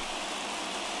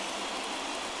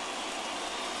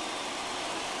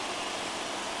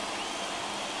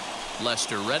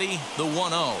 Lester ready, the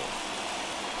 1-0.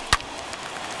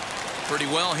 Pretty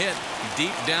well hit.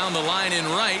 Deep down the line in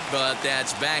right, but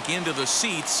that's back into the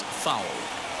seats. Foul.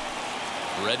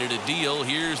 Ready to deal.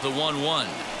 Here's the 1-1.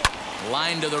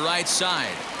 Line to the right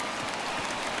side.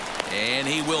 And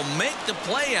he will make the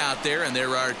play out there, and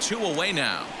there are 2 away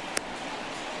now.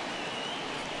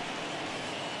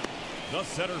 The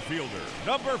center fielder,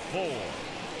 number 4,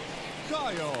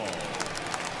 Kyle.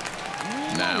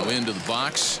 Now into the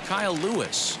box, Kyle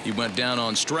Lewis. He went down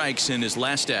on strikes in his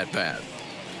last at-bat.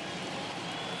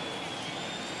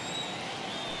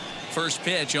 First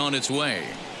pitch on its way.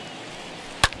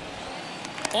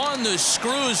 On the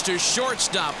screws to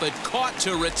shortstop, but caught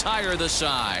to retire the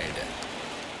side.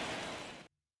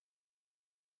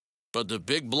 But the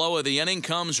big blow of the inning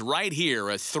comes right here,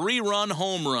 a 3-run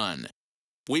home run.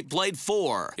 We played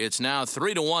 4. It's now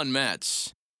 3-1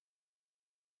 Mets.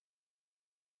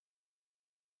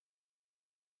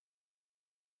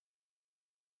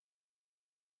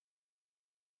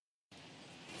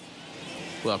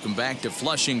 Welcome back to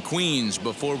Flushing, Queens.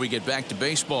 Before we get back to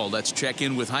baseball, let's check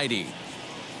in with Heidi.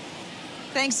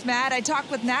 Thanks, Matt. I talked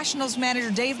with Nationals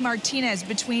manager Dave Martinez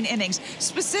between innings,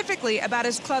 specifically about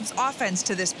his club's offense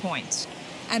to this point.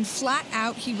 And flat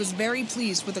out, he was very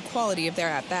pleased with the quality of their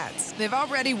at-bats. They've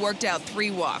already worked out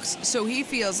 3 walks, so he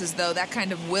feels as though that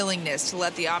kind of willingness to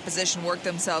let the opposition work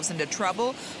themselves into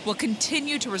trouble will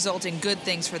continue to result in good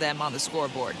things for them on the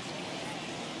scoreboard.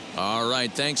 All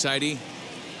right, thanks, Heidi.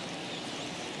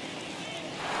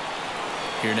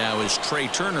 Here now is Trey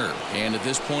Turner, and at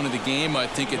this point of the game, I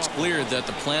think it's clear that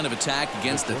the plan of attack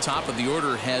against the top of the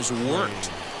order has worked.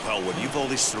 Well, when you've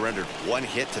only surrendered 1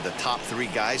 hit to the top 3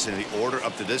 guys in the order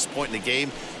up to this point in the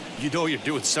game, you know you're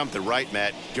doing something right,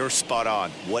 Matt. You're spot on.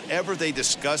 Whatever they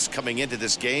discussed coming into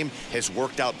this game has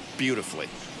worked out beautifully.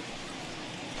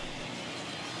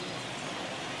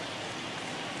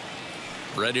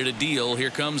 Ready to deal. Here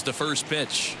comes the first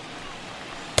pitch.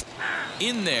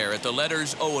 In there at the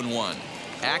letters 0-1.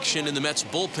 Action in the Mets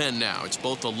bullpen now. It's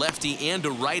both a lefty and a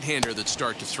right-hander that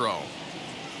start to throw.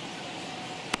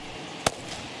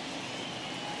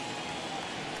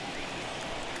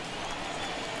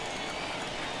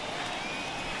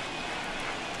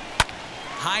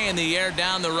 High in the air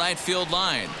down the right field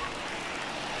line.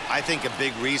 I think a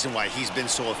big reason why he's been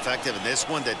so effective in this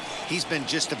one, that he's been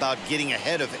just about getting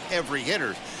ahead of every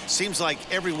hitter. Seems like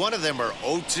every one of them are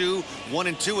 0-2,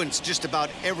 1-2, and it's just about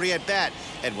every at bat.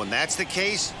 And when that's the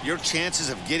case, your chances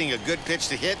of getting a good pitch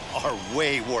to hit are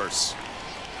way worse.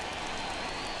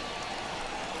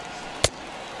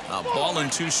 A ball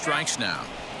and 2 strikes now.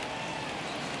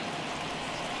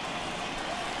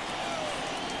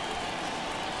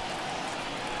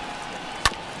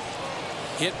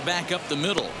 Hit back up the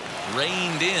middle,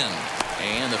 reined in,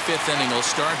 and the 5th inning will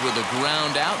start with a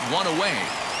ground out, 1 away.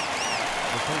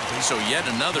 So yet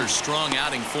another strong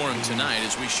outing for him tonight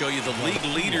as we show you the league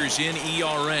leaders in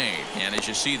ERA. And as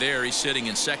you see there, he's sitting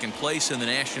in 2nd place in the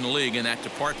National League in that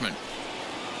department.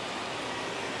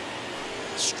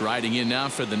 Striding in now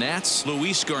for the Nats,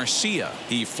 Luis Garcia.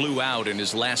 He flew out in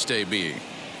his last AB.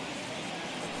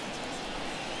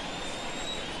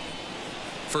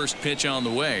 First pitch on the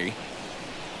way.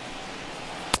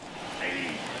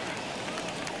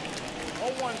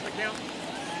 0-1's the count.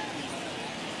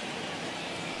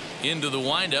 Into the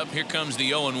windup. Here comes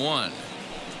the 0-1.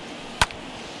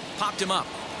 Popped him up.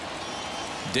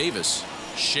 Davis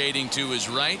shading to his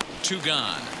right. 2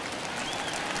 gone.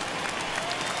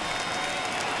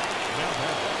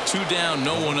 2 down,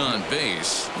 no one on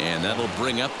base, and that'll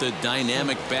bring up the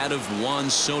dynamic bat of Juan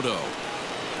Soto.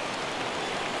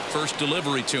 First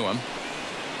delivery to him.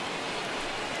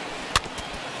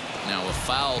 Now a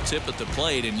foul tip at the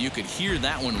plate, and you could hear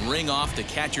that one ring off the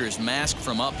catcher's mask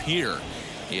from up here.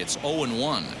 It's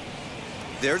 0-1.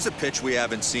 There's a pitch we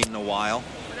haven't seen in a while.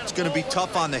 It's going to be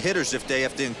tough on the hitters if they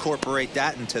have to incorporate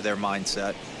that into their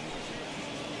mindset.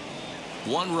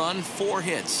 1 run, 4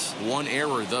 hits, 1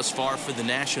 error thus far for the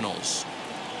Nationals.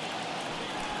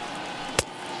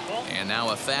 And now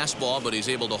a fastball, but he's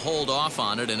able to hold off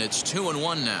on it, and it's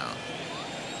 2-1 now.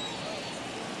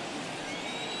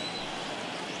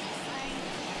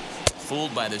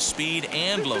 Fooled by the speed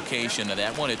and location of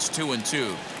that one. It's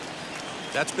 2-2.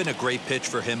 That's been a great pitch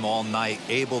for him all night.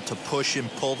 Able to push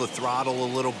and pull the throttle a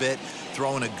little bit,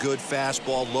 throwing a good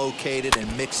fastball located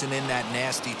and mixing in that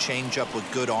nasty changeup with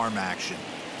good arm action.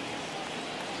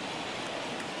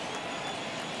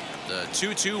 The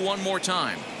 2-2 one more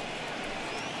time.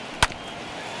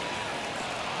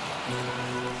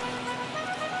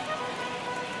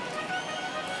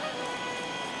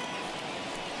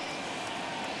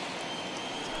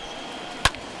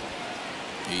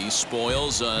 He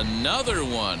spoils another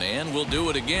one, and will do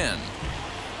it again.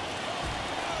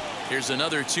 Here's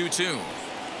another 2-2.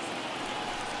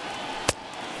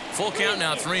 Full count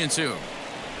now, 3-2.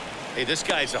 Hey, this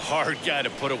guy's a hard guy to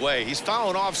put away. He's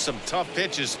fouling off some tough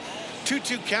pitches.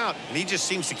 2-2 count, and he just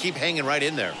seems to keep hanging right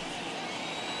in there.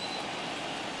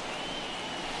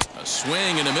 A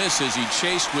swing and a miss as he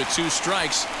chased with 2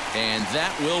 strikes, and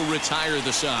that will retire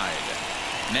the side.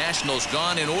 Nationals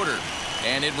gone in order,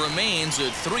 and it remains a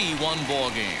 3-1 ball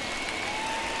game.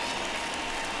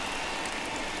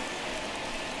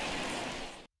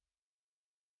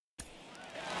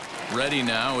 Ready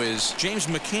now is James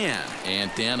McCann.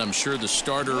 And Dan, I'm sure the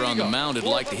starter on the mound would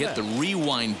like to hit the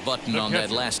rewind button on that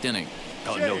last inning.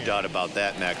 Oh, no doubt about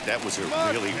that, Mac. That was a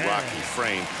really rocky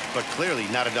frame, but clearly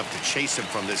not enough to chase him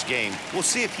from this game. We'll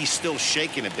see if he's still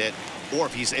shaking a bit or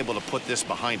if he's able to put this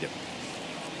behind him.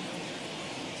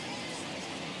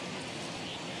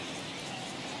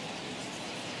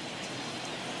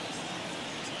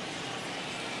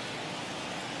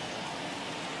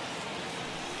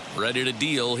 Ready to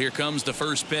deal. Here comes the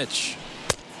first pitch.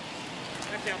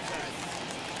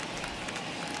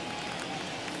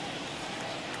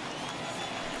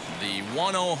 The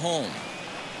 1-0 home.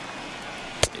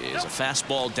 is a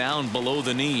fastball down below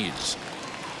the knees.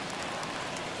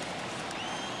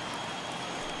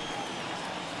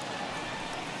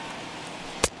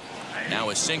 Now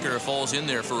a sinker falls in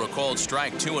there for a called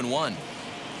strike. 2-1.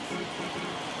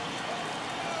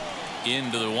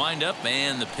 Into the windup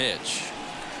and the pitch.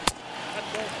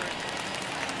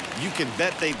 You can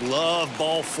bet they love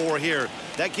ball 4 here.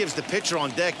 That gives the pitcher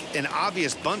on deck an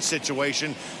obvious bunt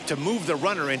situation to move the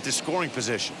runner into scoring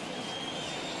position.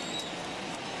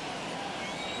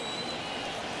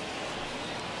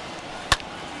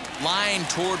 Line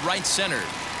toward right center.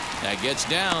 That gets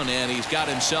down, and he's got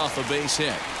himself a base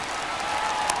hit.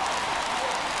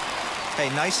 Hey,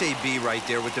 nice AB right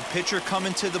there. With the pitcher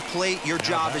coming to the plate, your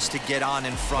job is to get on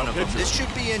in front of him. This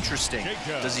should be interesting.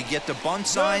 Does he get the bunt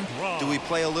sign? Do we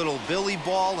play a little billy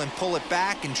ball and pull it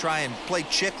back and try and play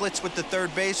chicklets with the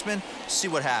third baseman? See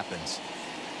what happens.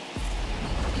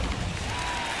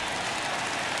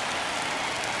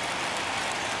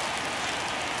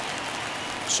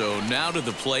 So now to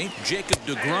the plate, Jacob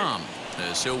deGrom,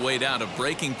 as he'll wait out a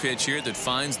breaking pitch here that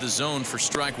finds the zone for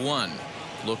strike 1.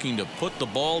 Looking to put the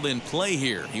ball in play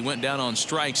here. He went down on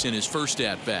strikes in his first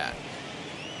at bat.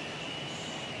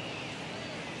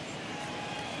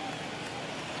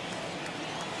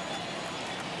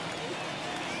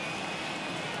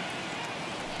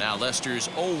 Now Lester's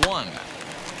 0-1.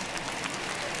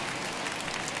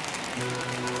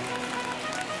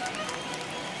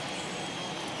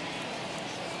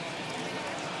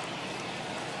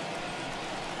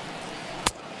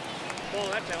 Ball,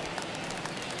 that's out.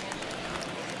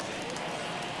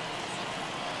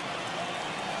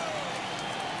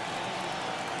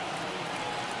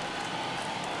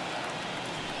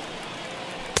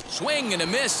 Swing and a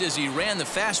miss as he ran the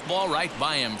fastball right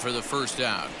by him for the first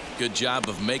out. Good job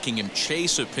of making him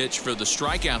chase a pitch for the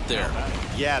strikeout there.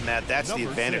 Yeah, Matt, that's the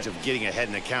advantage of getting ahead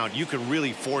in the count. You can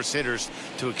really force hitters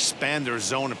to expand their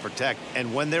zone and protect.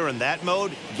 And when they're in that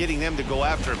mode, getting them to go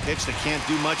after a pitch they can't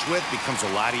do much with becomes a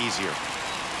lot easier.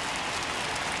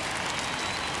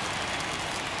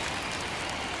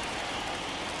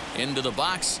 Into the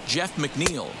box, Jeff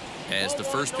McNeil. As the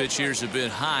first pitch here is a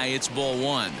bit high, it's ball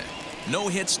 1. No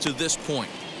hits to this point.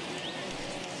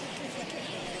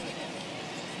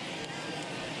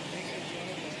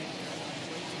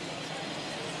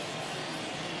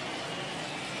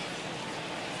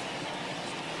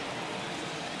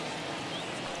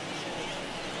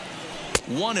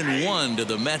 One and one to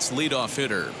the Mets leadoff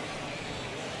hitter.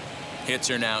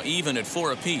 Hits are now even at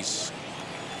 4 apiece.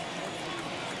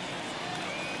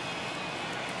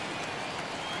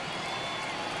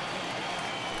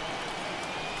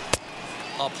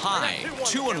 Up high,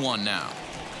 2-1 now.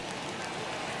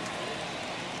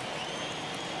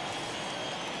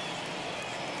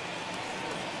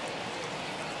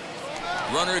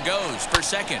 Runner goes for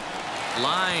second.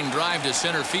 Line drive to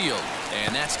center field,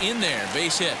 and that's in there.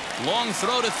 Base hit. Long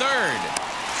throw to third.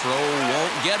 Throw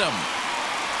won't get him.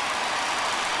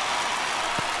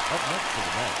 Up next for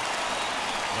the Mets,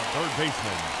 the third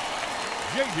baseman,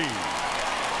 J.D.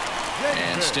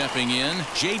 And stepping in,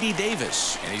 J.D.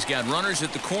 Davis. And he's got runners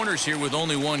at the corners here with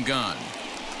only one gone.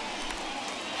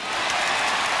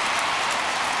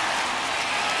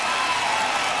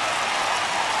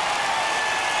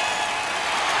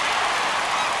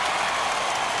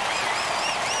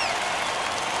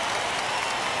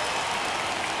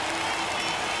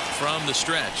 From the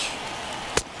stretch.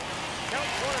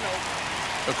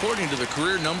 According to the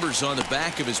career numbers on the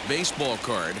back of his baseball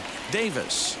card,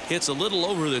 Davis hits a little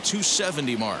over the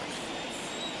 270 mark.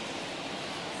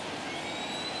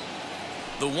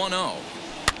 The 1-0.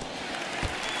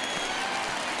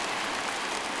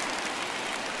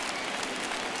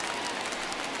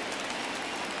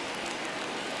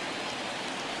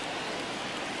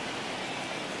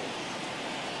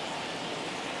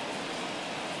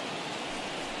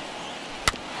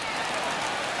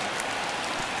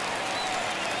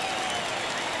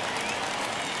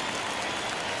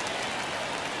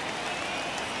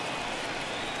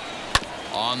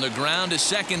 On the ground to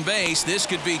second base. This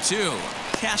could be 2.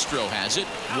 Castro has it.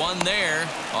 1 there.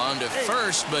 On to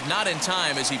first, but not in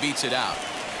time as he beats it out.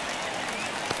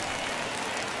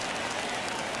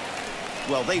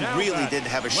 Well, they really didn't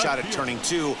have a shot at turning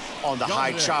 2 on the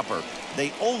high chopper.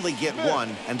 They only get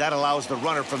 1, and that allows the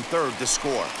runner from third to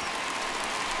score.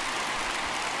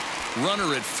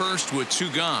 Runner at first with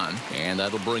 2 gone, and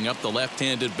that'll bring up the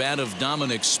left-handed bat of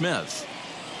Dominic Smith.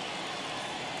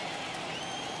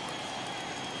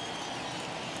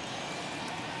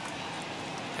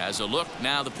 Has a look,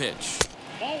 now the pitch.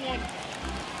 Ball 1.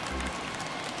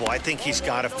 Well, I think he's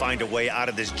got to find a way out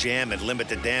of this jam and limit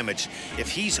the damage. If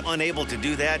he's unable to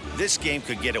do that, this game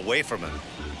could get away from him.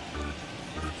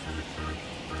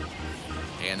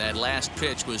 And that last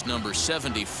pitch was number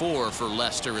 74 for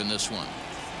Lester in this one.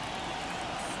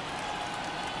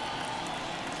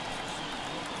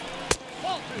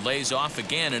 Lays off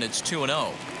again, and it's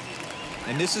 2-0.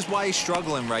 And this is why he's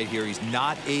struggling right here. He's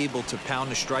not able to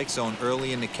pound the strike zone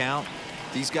early in the count.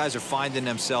 These guys are finding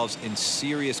themselves in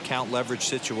serious count leverage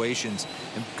situations,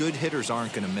 and good hitters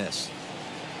aren't going to miss.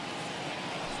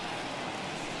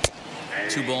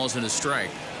 2 balls and a strike.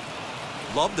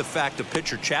 Love the fact the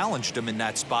pitcher challenged him in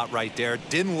that spot right there.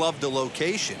 Didn't love the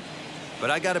location.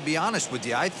 But I got to be honest with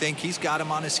you, I think he's got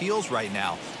him on his heels right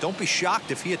now. Don't be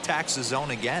shocked if he attacks the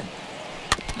zone again.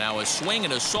 Now a swing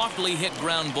and a softly hit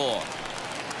ground ball.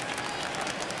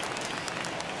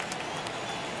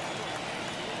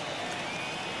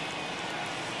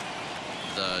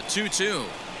 The 2-2.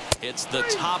 It's the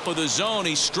top of the zone.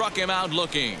 He struck him out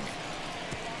looking.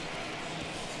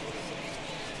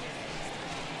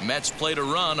 Mets played a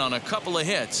run on a couple of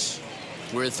hits.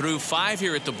 We're through 5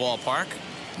 here at the ballpark.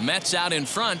 Mets out in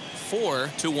front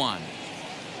 4-1.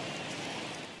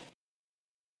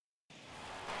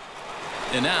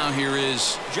 And now here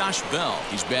is Josh Bell.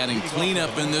 He's batting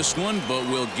cleanup in this one, but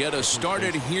will get us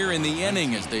started here in the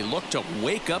inning as they look to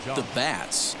wake up the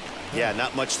bats. Yeah,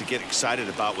 not much to get excited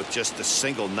about with just a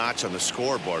single notch on the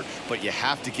scoreboard, but you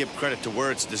have to give credit to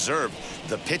where it's deserved.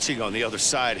 The pitching on the other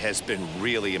side has been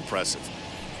really impressive.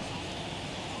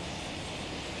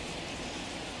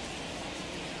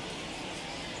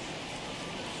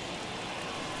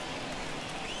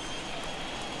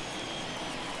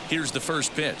 Here's the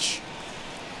first pitch.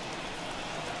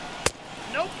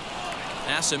 Nope.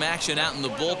 Now some action out in the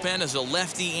bullpen as a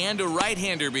lefty and a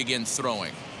right-hander begin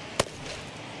throwing.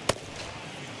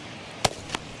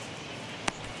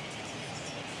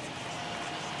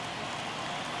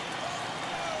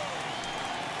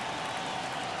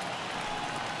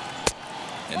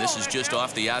 And this is just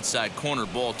off the outside corner,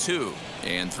 ball 2.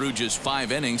 And through just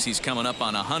 5 innings, he's coming up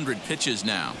on 100 pitches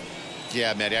now.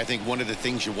 Yeah, Matty, I think one of the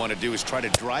things you want to do is try to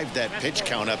drive that pitch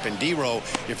count up. And D-Row,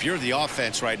 if you're the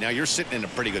offense right now, you're sitting in a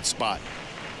pretty good spot.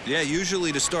 Yeah,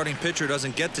 usually the starting pitcher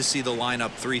doesn't get to see the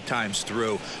lineup 3 times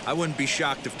through. I wouldn't be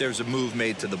shocked if there's a move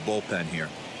made to the bullpen here.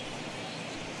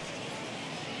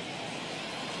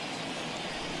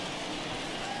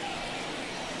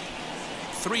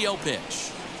 .30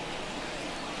 pitch.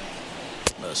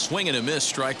 A swing and a miss,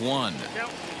 strike 1.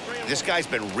 This guy's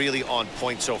been really on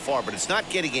point so far, but it's not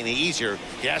getting any easier.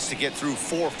 He has to get through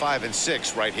 4, 5, and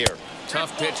 6 right here.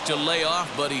 Tough pitch to lay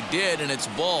off, but he did, and it's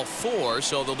ball 4,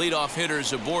 so the leadoff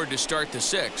hitter's aboard to start the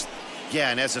 6th. Yeah,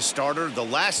 and as a starter, the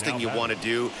last thing you want to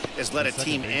do is let a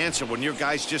team answer when your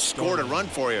guys just scored a run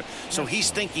for you. So he's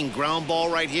thinking ground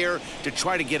ball right here to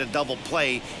try to get a double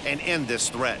play and end this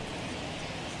threat.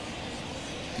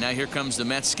 Now here comes the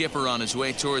Mets skipper on his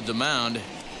way toward the mound.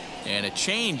 And a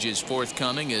change is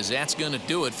forthcoming, as that's going to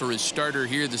do it for his starter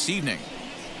here this evening.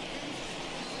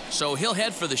 So he'll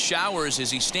head for the showers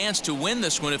as he stands to win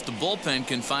this one if the bullpen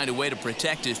can find a way to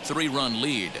protect his 3-run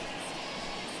lead.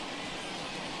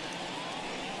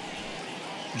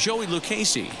 Joey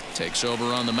Lucchesi takes over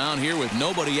on the mound here with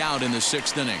nobody out in the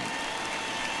 6th inning.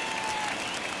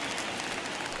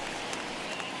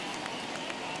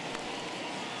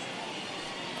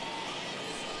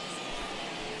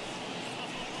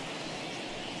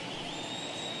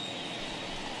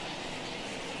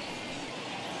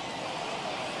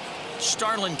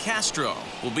 Starlin Castro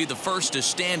will be the first to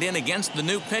stand in against the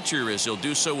new pitcher, as he'll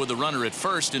do so with a runner at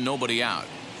first and nobody out.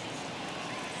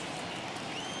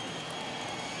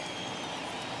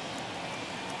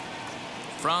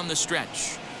 From the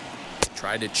stretch.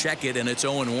 Tried to check it, and it's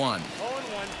 0-1. 0-1.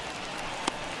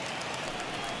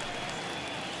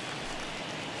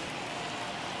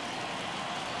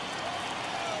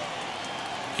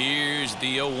 Here's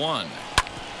the 0-1.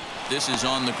 This is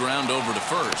on the ground over to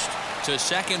first. To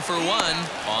second for 1.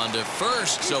 On to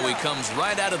first, so he comes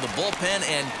right out of the bullpen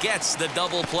and gets the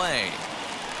double play.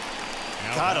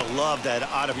 Gotta love that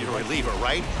out of your reliever,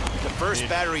 right? The first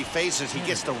batter he faces, he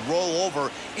gets to roll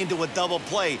over into a double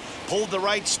play. Pulled the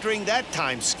right string that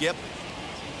time, Skip.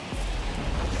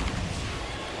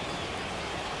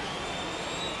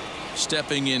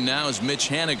 Stepping in now is Mitch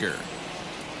Haniger.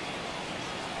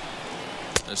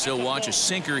 As he'll watch a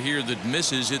sinker here that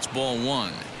misses. It's ball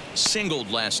 1. Singled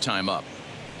last time up.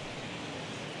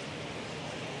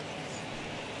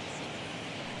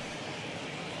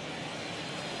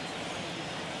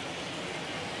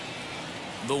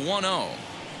 The 1-0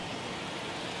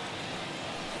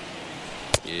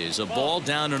 is a ball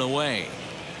down and away.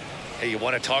 Hey, you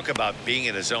want to talk about being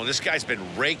in a zone? This guy's been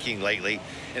raking lately,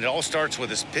 and it all starts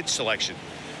with his pitch selection.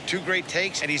 2 great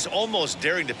takes, and he's almost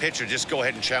daring the pitcher just go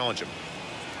ahead and challenge him.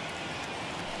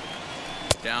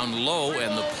 Down low,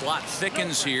 and the plot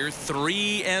thickens here.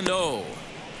 3-0.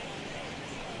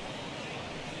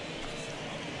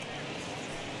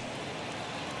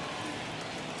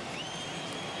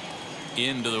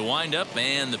 Into the windup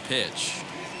and the pitch.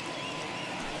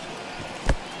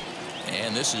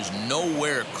 And this is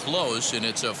nowhere close, and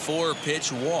it's a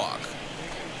 4-pitch walk.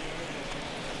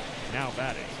 Now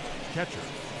batting, catcher,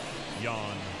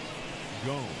 Yan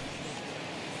Gomes.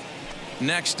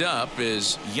 Next up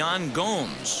is Yan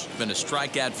Gomes. Been a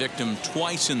strikeout victim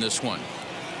twice in this one.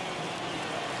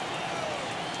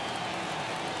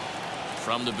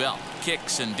 From the belt,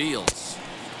 kicks and deals.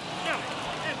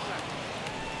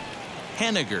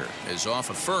 Henniger is off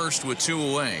of first with 2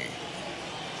 away.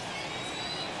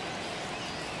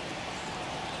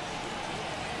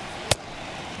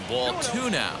 Ball 2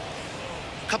 now.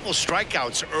 A couple of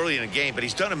strikeouts early in the game, but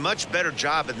he's done a much better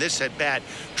job in this at bat,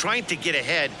 trying to get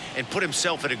ahead and put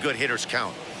himself in a good hitter's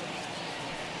count.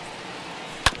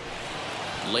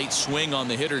 Late swing on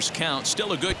the hitter's count.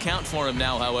 Still a good count for him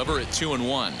now, however, at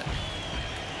 2-1.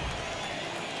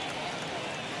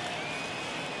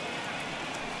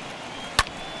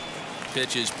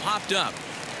 Pitch is popped up.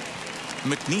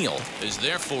 McNeil is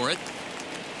there for it.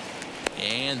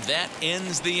 And that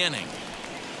ends the inning.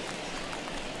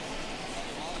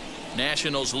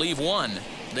 Nationals leave 1.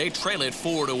 They trail it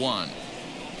 4-1.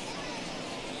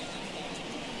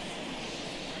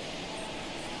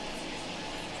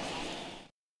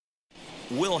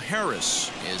 Will Harris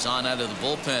is on out of the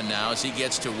bullpen now as he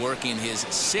gets to work in his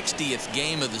 60th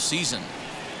game of the season.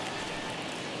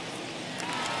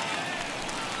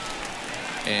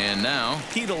 And now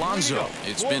Pete Alonso.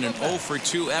 It's been an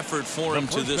 0-for-2 effort for him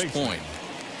to this point.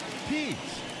 Pete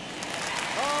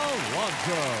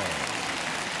Alonso.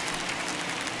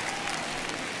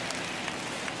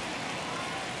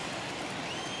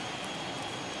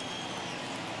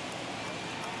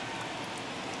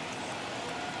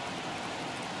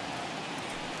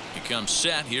 He comes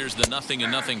set. Here's the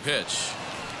 0-0 pitch.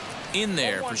 In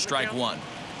there for strike 1.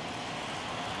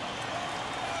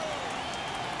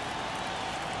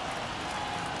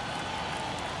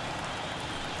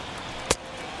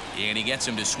 And he gets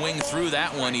him to swing through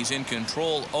that one. He's in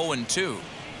control. 0-2.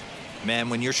 Man,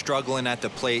 when you're struggling at the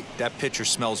plate, that pitcher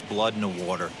smells blood in the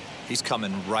water. He's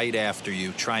coming right after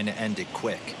you, trying to end it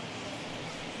quick.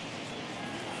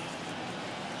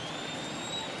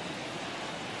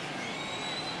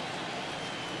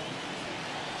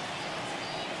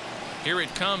 Here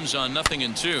it comes on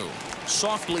 0-2.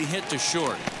 Softly hit to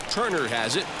short. Turner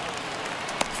has it.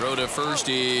 Throw to first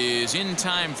is in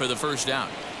time for the first out.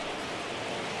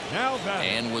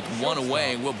 And with 1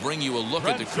 away, we'll bring you a look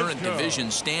at the current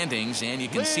division standings, and you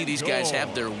can see these guys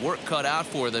have their work cut out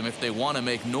for them if they want to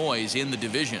make noise in the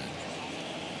division.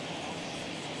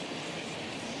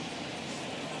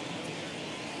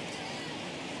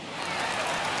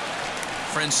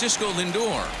 Francisco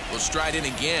Lindor will stride in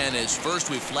again as first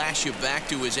we flash you back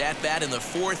to his at-bat in the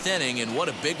 4th inning, and what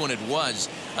a big one it was.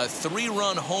 A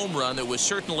 3-run home run that was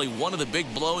certainly one of the big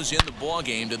blows in the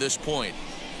ballgame to this point.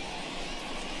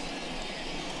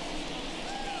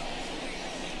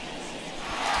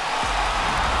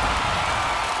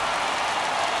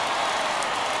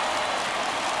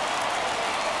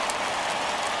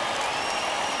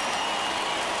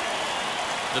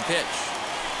 The pitch.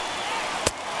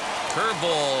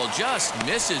 Curveball just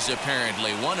misses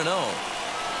apparently. 1-0.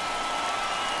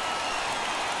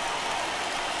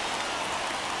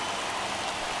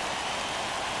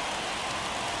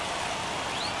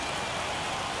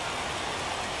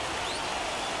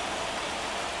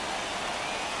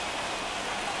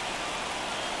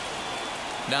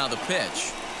 Now the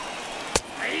pitch.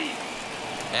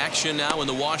 Action now in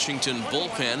the Washington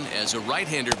bullpen as a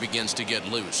right-hander begins to get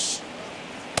loose.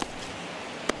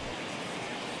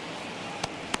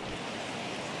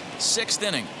 6th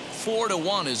inning.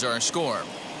 4-1 is our score.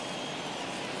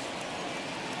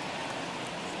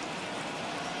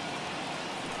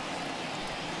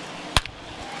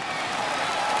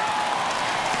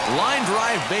 Line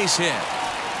drive, base hit.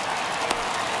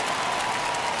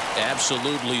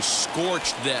 Absolutely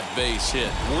scorched that base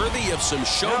hit. Worthy of some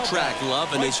show track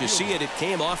love, and as you see it, it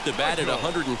came off the bat at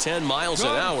 110 miles an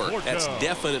hour. That's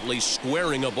definitely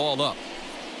squaring a ball up.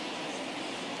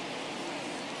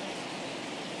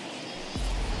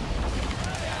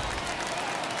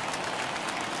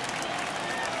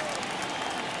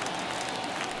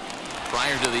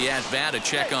 Prior to the at-bat, a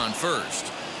check on first.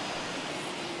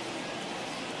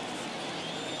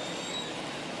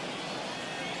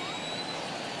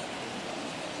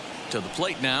 To the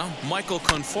plate now, Michael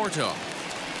Conforto.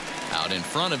 Out in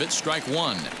front of it, strike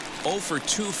one. 0 for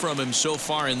 2 from him so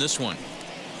far in this one.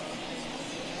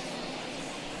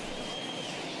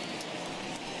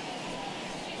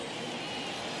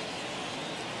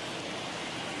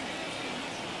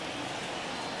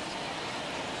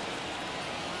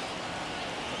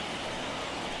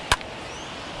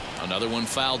 Another one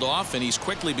fouled off, and he's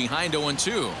quickly behind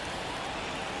 0-2.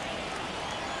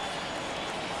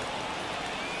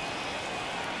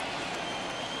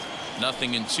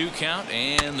 Nothing in 2 count,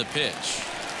 and the pitch.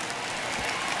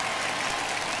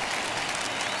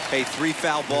 Hey, 3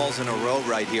 foul balls in a row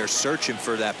right here, searching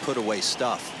for that put away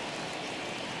stuff.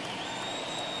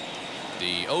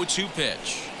 The 0-2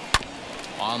 pitch.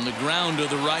 On the ground to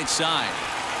the right side.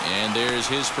 And there's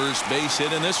his first base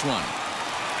hit in this one.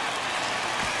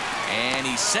 And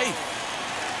he's safe.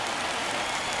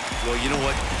 Well, you know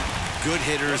what? Good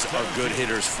hitters are good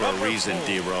hitters for a reason,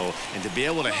 D-Row. And to be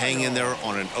able to hang in there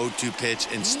on an 0-2 pitch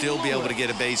and still be able to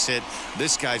get a base hit,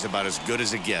 this guy's about as good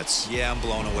as it gets. Yeah, I'm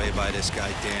blown away by this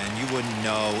guy, Dan. You wouldn't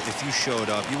know if you showed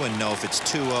up. You wouldn't know if it's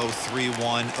 2-0,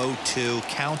 3-1, 0-2.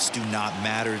 Counts do not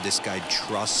matter. This guy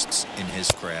trusts in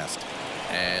his craft.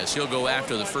 As he'll go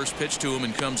after the first pitch to him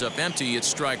and comes up empty, it's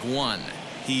strike one.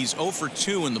 He's 0 for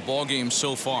 2 in the ballgame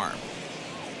so far.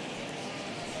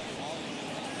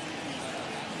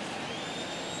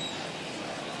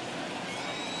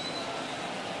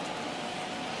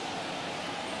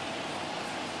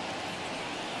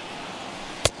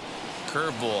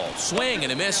 Curveball, swing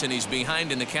and a miss, and he's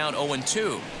behind in the count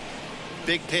 0-2.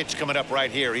 Big pitch coming up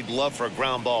right here. He'd love for a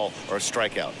ground ball or a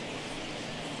strikeout.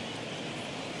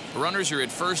 Runners are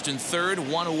at first and third,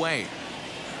 1 away.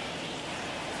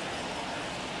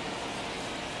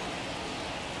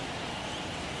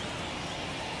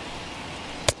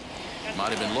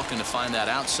 Might have been looking to find that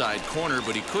outside corner,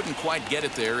 but he couldn't quite get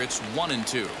it there. It's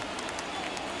 1-2.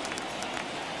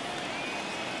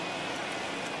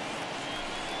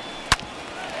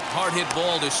 Hard hit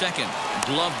ball to second.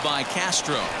 Gloved by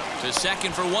Castro. To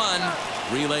second for 1.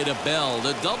 Relay to Bell.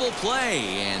 The double play.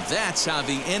 And that's how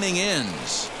the inning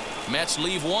ends. Mets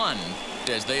leave 1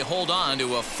 as they hold on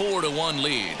to a 4-1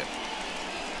 lead.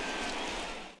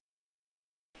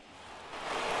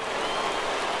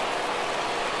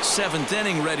 Seventh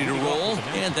inning ready to roll,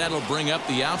 and that'll bring up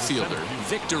the outfielder,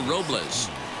 Victor Robles.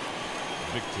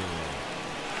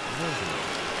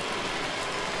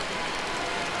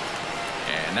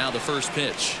 And now the first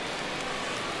pitch.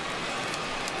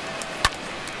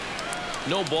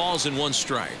 No balls and 1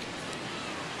 strike.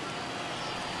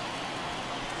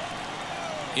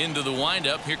 Into the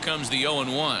windup. Here comes the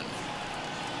 0-1.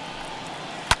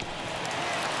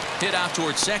 Hit out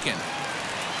towards second.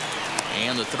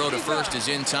 And the throw to first is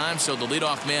in time, so the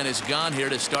leadoff man is gone here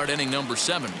to start inning number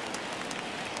 7.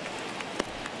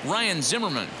 Ryan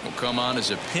Zimmerman will come on as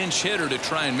a pinch hitter to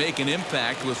try and make an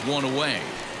impact with 1 away.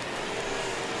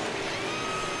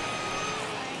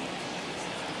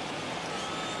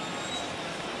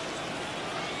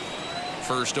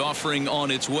 First offering on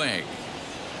its way.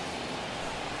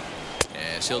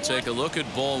 As he'll take a look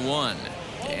at ball 1.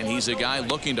 And he's a guy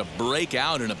looking to break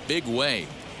out in a big way.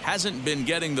 Hasn't been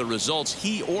getting the results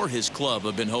he or his club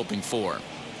have been hoping for.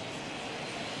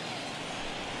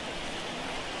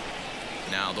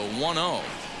 Now the 1-0.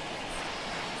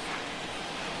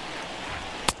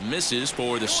 Misses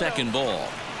for the second ball.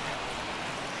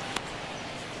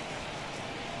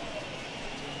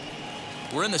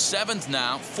 We're in the 7th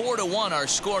now. 4-1 our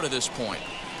score to this point.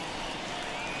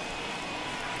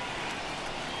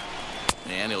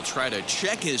 And he'll try to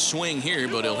check his swing here,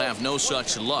 but he'll have no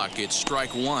such luck. It's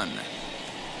strike 1.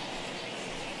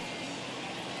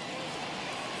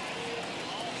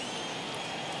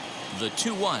 The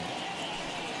 2-1.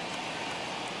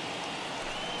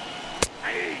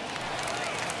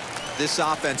 This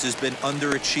offense has been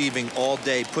underachieving all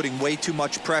day, putting way too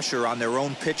much pressure on their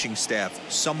own pitching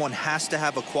staff. Someone has to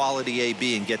have a quality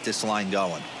AB and get this line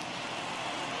going.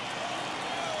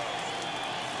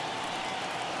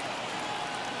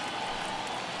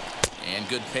 And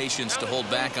good patience to hold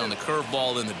back on the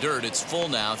curveball in the dirt. It's full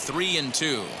now,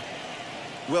 3-2.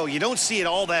 Well, you don't see it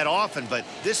all that often, but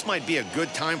this might be a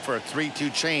good time for a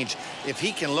 3-2 change. If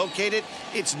he can locate it,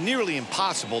 it's nearly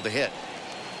impossible to hit.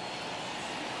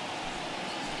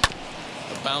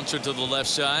 A bouncer to the left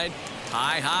side.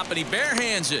 High hop, and he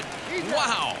barehands it.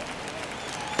 Wow.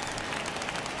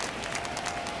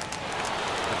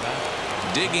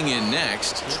 Digging in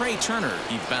next, Trey Turner.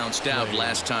 He bounced out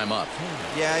last time up.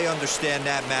 Yeah, I understand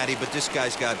that, Matty, but this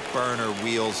guy's got burner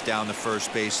wheels down the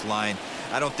first base line.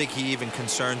 I don't think he even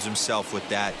concerns himself with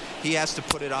that. He has to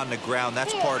put it on the ground.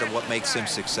 That's part of what makes him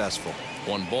successful.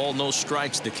 1 ball, no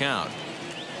strikes to count.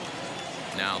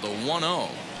 Now the 1-0.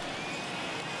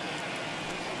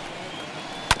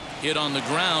 Hit on the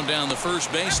ground down the first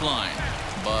baseline,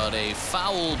 but a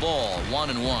foul ball,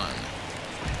 1-1.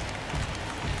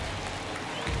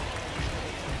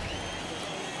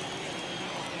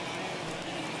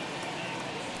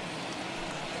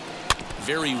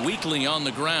 Very weakly on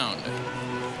the ground.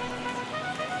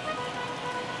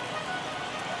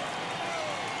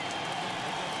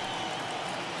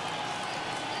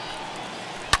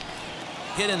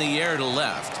 Hit in the air to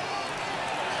left.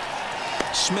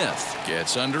 Smith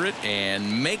gets under it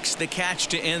and makes the catch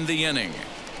to end the inning.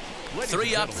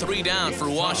 3 up, 3 down for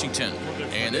Washington,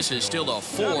 and this is still a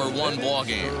 4-1 ball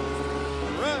game.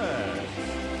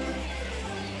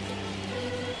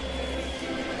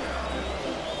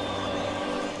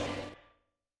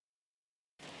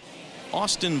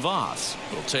 Austin Voth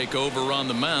will take over on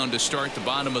the mound to start the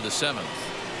bottom of the 7th.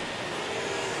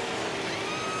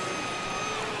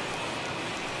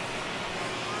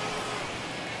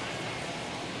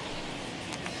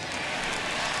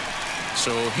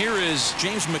 So here is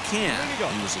James McCann.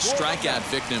 He was a strikeout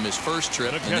victim his first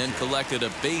trip and then collected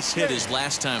a base hit his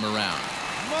last time around.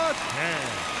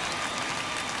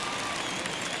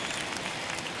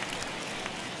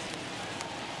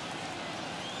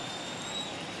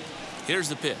 Here's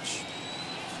the pitch.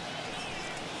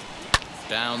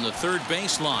 Down the third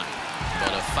baseline,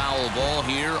 but a foul ball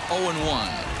here,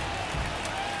 0-1.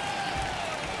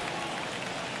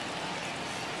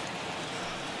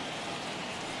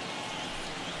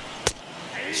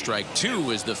 Strike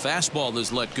 2 as the fastball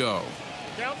is let go.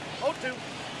 Count 0-2.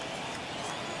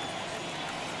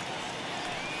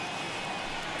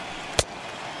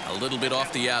 A little bit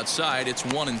off the outside. It's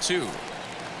 1-2.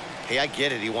 Hey, I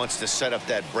get it. He wants to set up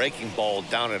that breaking ball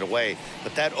down and away,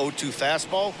 but that 0-2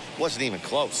 fastball wasn't even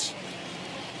close.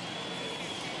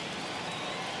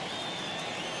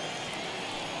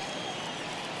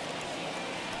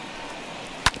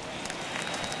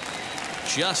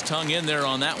 Just hung in there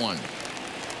on that one.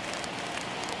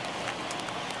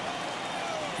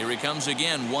 Here he comes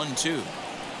again, 1-2. 2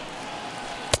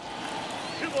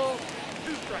 balls,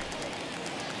 2 strikes.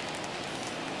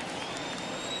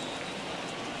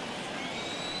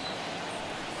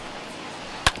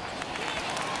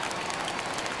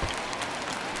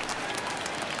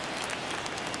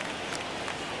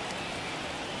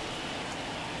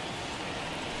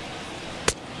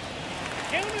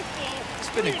 It's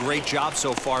been a great job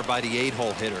so far by the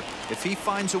 8-hole hitter. If he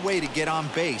finds a way to get on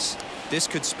base, this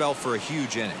could spell for a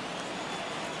huge inning.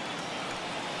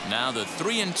 Now the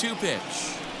 3-2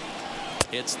 pitch.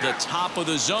 It's the top of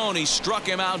the zone. He struck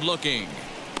him out looking.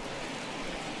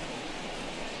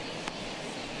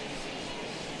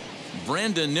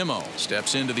 Brandon Nimmo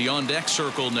steps into the on-deck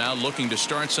circle now, looking to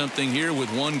start something here with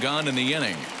 1 gone in the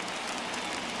inning.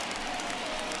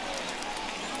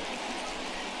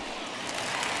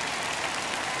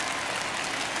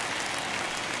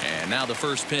 And now the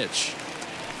first pitch.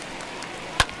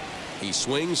 He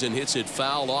swings and hits it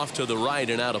foul off to the right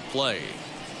and out of play.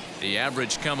 The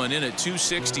average coming in at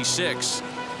 266.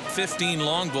 15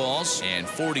 long balls and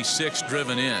 46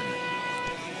 driven in.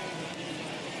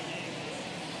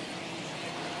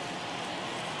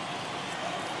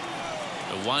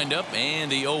 The windup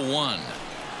and the 0-1.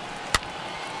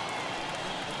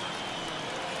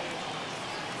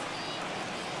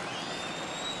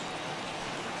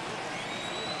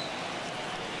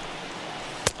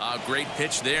 A great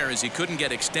pitch there as he couldn't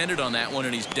get extended on that one,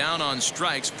 and he's down on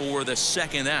strikes for the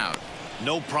 2nd out.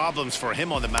 No problems for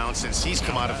him on the mound since he's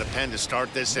come out of the pen to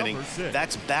start this inning.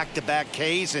 That's back-to-back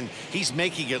Ks, and he's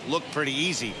making it look pretty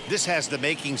easy. This has the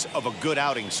makings of a good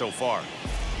outing so far.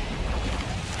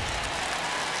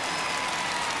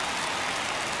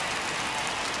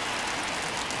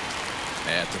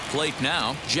 At the plate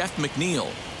now, Jeff McNeil.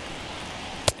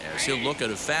 As he'll look at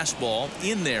a fastball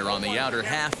in there on the outer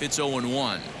half, it's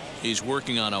 0-1. He's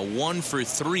working on a 1 for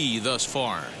 3 thus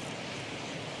far.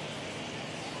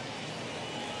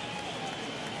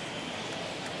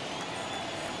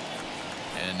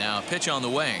 And now a pitch on the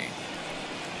way.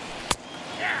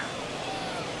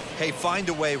 Hey, find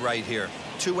a way right here.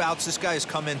 2 outs. This guy has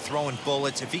come in throwing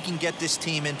bullets. If he can get this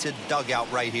team into the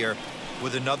dugout right here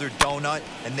with another donut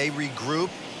and they regroup,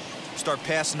 start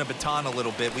passing the baton a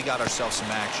little bit, we got ourselves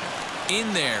some action.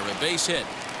 In there, a base hit.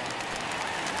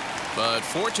 But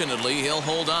fortunately, he'll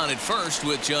hold on at first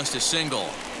with just a single.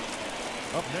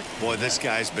 Up next. Boy, this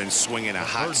guy's been swinging a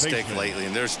hot stick lately,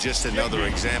 and there's just another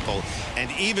example. And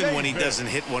even when he doesn't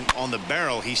hit one on the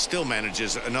barrel, he still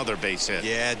manages another base hit.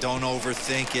 Yeah, don't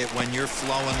overthink it. When you're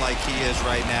flowing like he is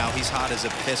right now, he's hot as a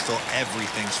pistol.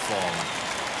 Everything's falling.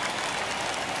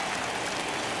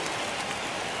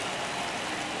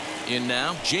 In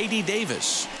now, J.D.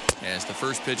 Davis. As the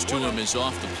first pitch to him is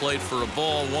off the plate for a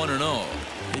ball,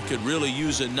 1-0. It could really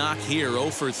use a knock here.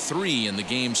 0 for 3 in the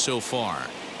game so far.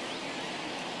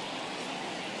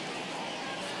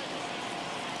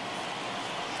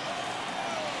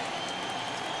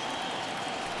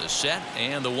 The set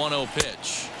and the 1-0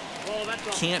 pitch.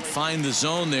 Can't find the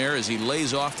zone there as he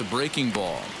lays off the breaking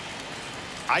ball.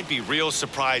 I'd be real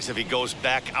surprised if he goes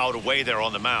back out away there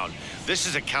on the mound. This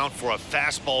is a count for a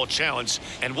fastball challenge,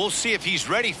 and we'll see if he's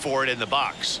ready for it in the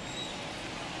box.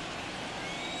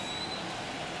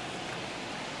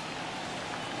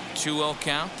 Two-0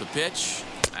 count. The pitch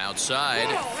outside.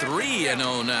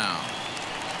 3-0 now.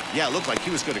 Yeah, it looked like he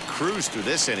was going to cruise through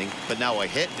this inning, but now a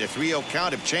hit and a 3-0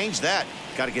 count have changed that.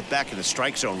 Got to get back in the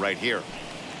strike zone right here.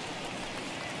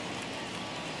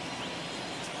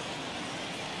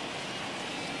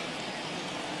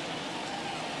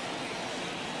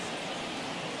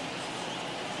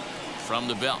 From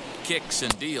the belt, kicks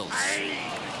and deals.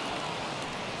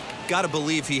 Got to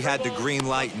believe he had the green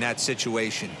light in that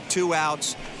situation. 2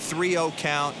 outs, 3-0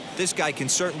 count. This guy can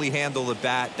certainly handle the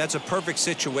bat. That's a perfect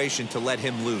situation to let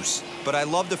him loose. But I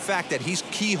love the fact that he's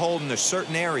keyholed in a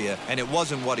certain area, and it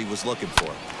wasn't what he was looking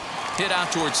for. Hit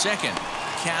out towards second.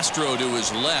 Castro to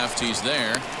his left. He's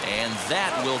there. And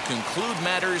that will conclude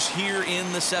matters here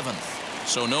in the 7th.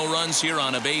 So no runs here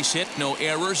on a base hit, no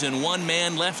errors, and 1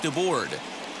 man left aboard.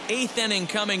 8th inning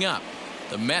coming up.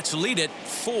 The Mets lead it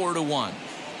 4-1.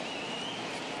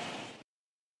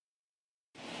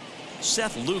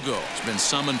 Seth Lugo has been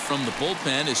summoned from the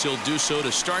bullpen as he'll do so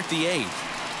to start the 8th.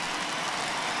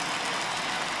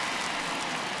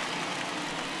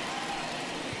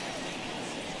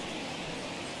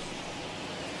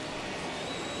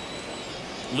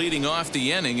 Leading off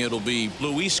the inning, it'll be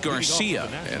Luis Garcia,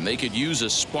 and they could use a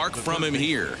spark from him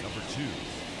here. Number 2,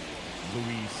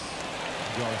 Luis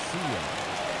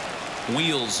Garcia.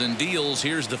 Wheels and deals.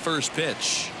 Here's the first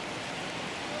pitch.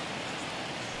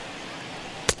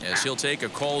 As he'll take a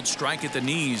called strike at the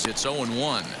knees, it's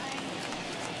 0-1.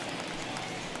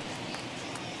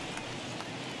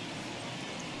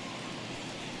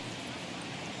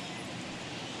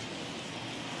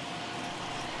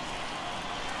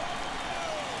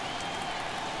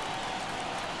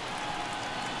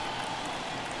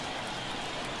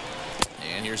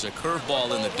 And here's a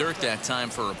curveball in the dirt that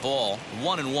time for a ball.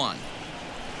 1-1.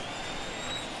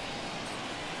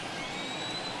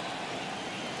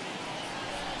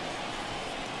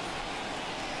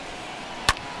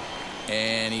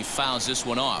 And he fouls this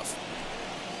one off.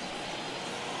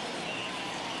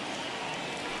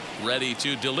 Ready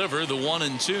to deliver the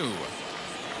 1-2.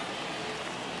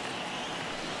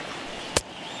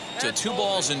 To 2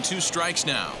 balls and 2 strikes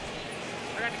now.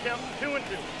 I got to count 2-2.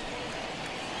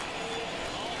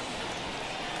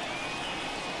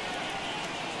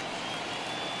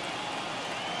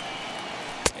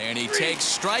 And he takes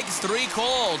strike 3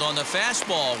 called on the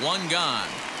fastball. 1 gone.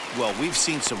 Well, we've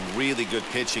seen some really good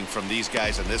pitching from these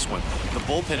guys in this one. The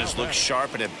bullpen has looked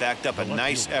sharp and have backed up a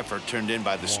nice effort turned in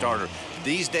by the starter.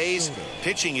 These days,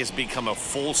 pitching has become a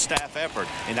full staff effort,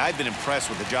 and I've been impressed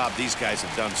with the job these guys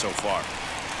have done so far.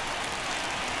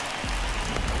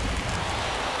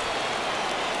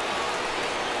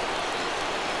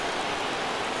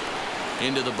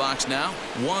 Into the box now,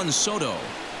 Juan Soto.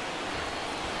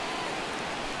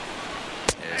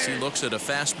 As he looks at a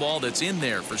fastball that's in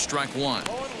there for strike 1.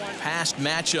 Past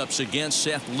matchups against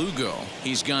Seth Lugo.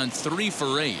 He's gone 3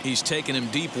 for 8. He's taken him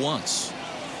deep once.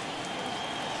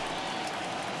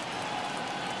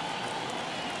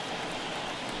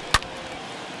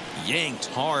 Yanked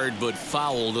hard but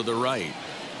foul to the right.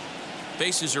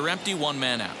 Bases are empty, 1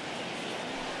 man out.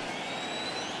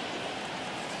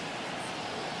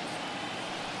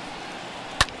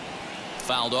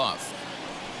 Fouled off.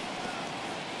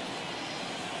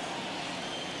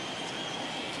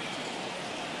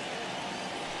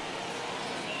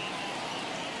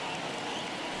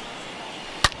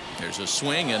 There's a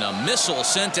swing and a missile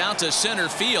sent out to center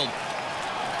field.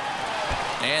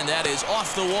 And that is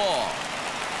off the wall.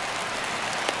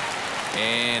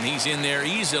 And he's in there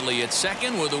easily at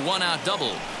second with a 1-out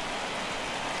double.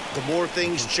 The more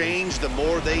things change, the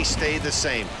more they stay the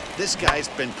same. This guy's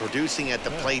been producing at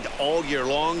the plate all year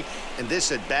long, and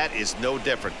this at bat is no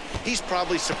different. He's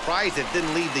probably surprised it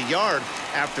didn't leave the yard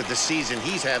after the season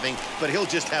he's having, but he'll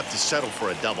just have to settle for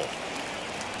a double.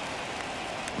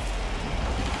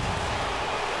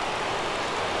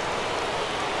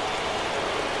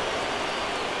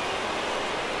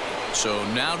 So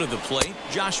now to the plate,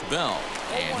 Josh Bell.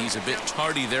 And he's a bit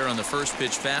tardy there on the first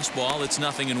pitch fastball. It's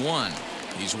 0-1.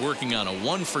 He's working on a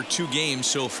 1-for-2 game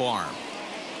so far.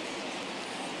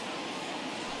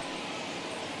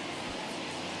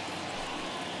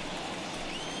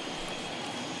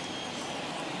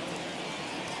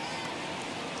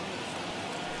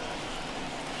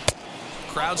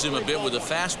 Crowds him a bit with a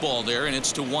fastball there, and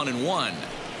it's to 1-1.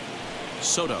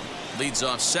 Soto leads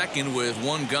off second with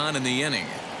 1 gone in the inning.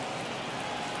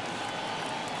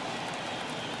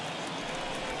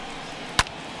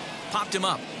 Popped him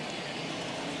up.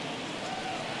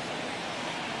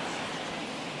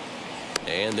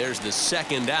 And there's the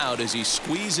second out as he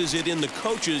squeezes it in the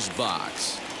coach's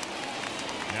box.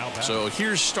 So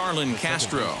here's Starlin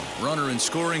Castro, runner in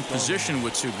scoring position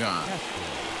with 2 gone.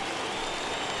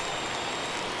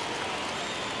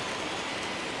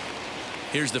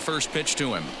 Here's the first pitch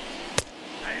to him.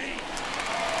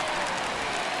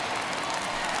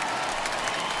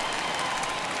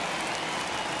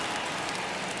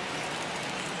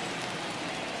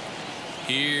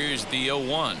 Here's the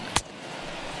 0-1.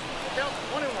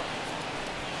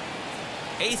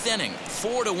 8th inning,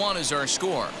 4-1 is our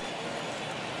score.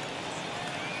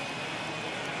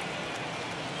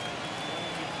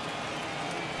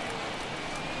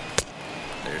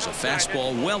 There's a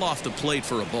fastball well off the plate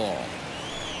for a ball.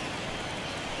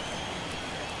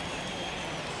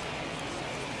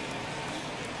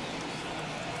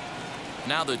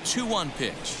 Now the 2-1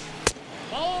 pitch.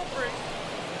 Ball 3.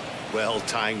 Well,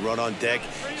 tying run on deck.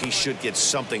 He should get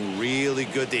something really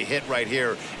good to hit right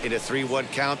here in a 3-1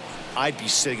 count. I'd be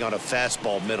sitting on a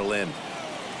fastball middle in.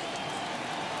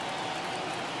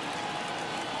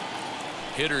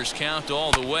 Hitters count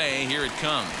all the way. Here it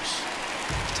comes.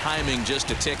 Timing just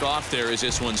to tick off there as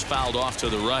this one's fouled off to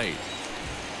the right.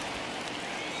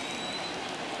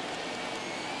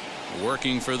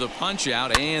 Working for the punch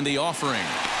out and the offering.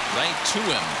 Right to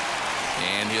him.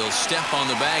 And he'll step on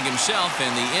the bag himself,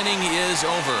 and the inning is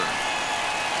over.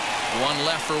 1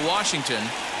 left for Washington.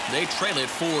 They trail it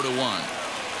 4-1.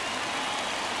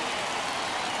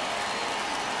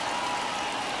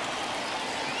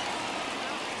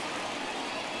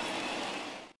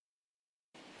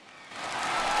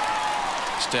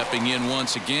 Stepping in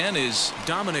once again is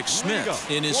Dominic Smith.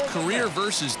 In his career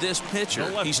versus this pitcher,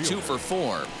 he's 2 for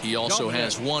 4. He also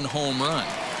has 1 home run.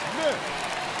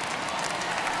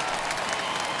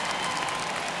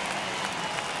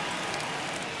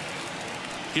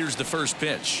 Here's the first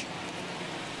pitch.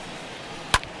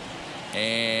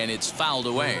 And it's fouled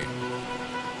away.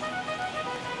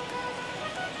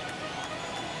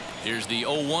 Here's the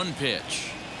 0-1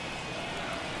 pitch.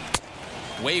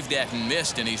 Waved at and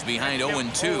missed, and he's behind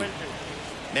 0-2.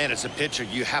 Man, as a pitcher,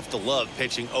 you have to love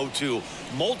pitching 0-2.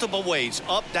 Multiple ways,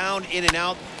 up, down, in and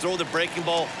out, throw the breaking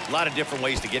ball. A lot of different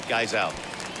ways to get guys out.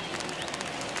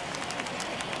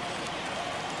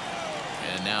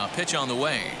 And now pitch on the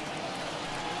way.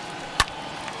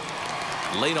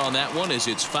 Late on that one as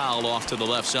it's fouled off to the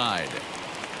left side.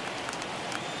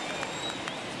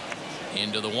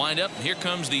 Into the windup. Here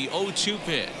comes the 0-2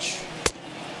 pitch.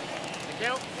 The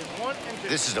count is 1-2.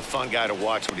 This is a fun guy to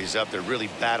watch when he's up there. Really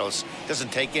battles.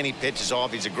 Doesn't take any pitches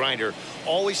off. He's a grinder.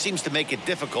 Always seems to make it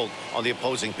difficult on the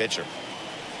opposing pitcher.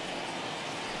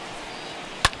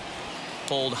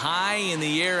 Pulled high in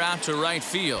the air out to right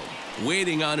field.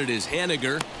 Waiting on it is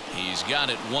Henniger. He's got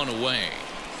it 1 away.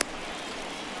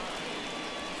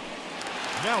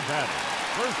 Now batting,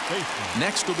 first baseman.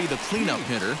 Next will be the cleanup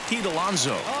hitter, Pete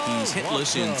Alonso. He's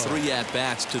hitless in 3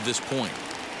 at-bats to this point.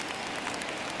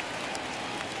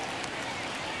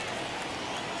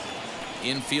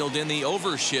 Infield in the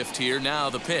overshift here.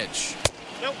 Now the pitch.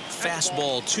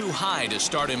 Fastball too high to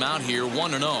start him out here.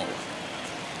 1-0.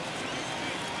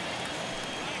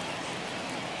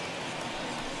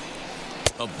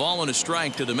 A ball and a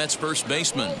strike to the Mets first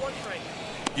baseman.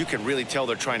 You can really tell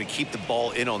they're trying to keep the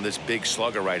ball in on this big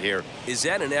slugger right here. Is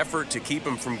that an effort to keep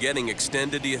him from getting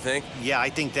extended, do you think? Yeah, I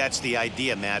think that's the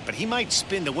idea, Matt. But he might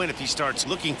spin to win if he starts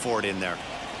looking for it in there.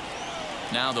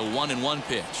 Now the 1-1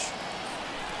 pitch.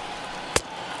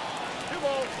 2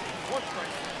 balls, 1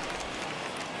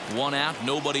 strike. 1 out,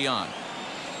 nobody on.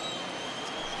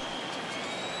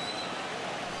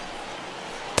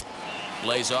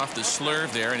 Lays off the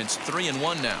slurve there, and it's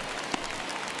 3-1 now.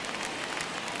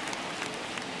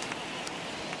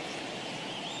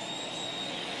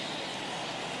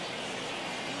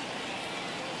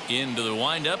 Into the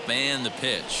windup and the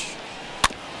pitch.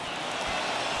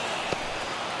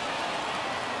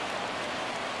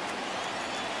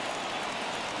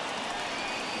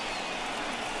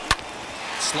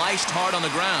 Sliced hard on the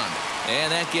ground.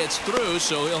 And that gets through,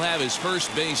 so he'll have his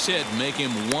first base hit, make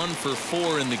him 1 for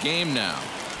 4 in the game now.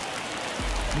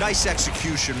 Nice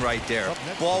execution right there.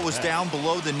 Ball was down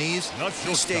below the knees.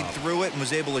 He stayed through it and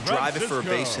was able to drive it for a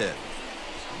base hit.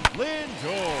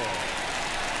 Lindor.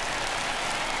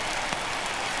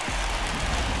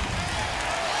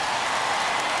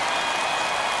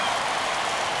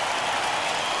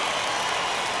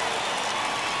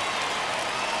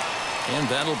 And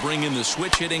that'll bring in the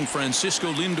switch-hitting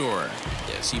Francisco Lindor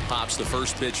as he pops the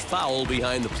first pitch foul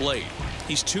behind the plate.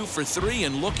 He's 2 for 3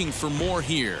 and looking for more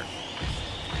here.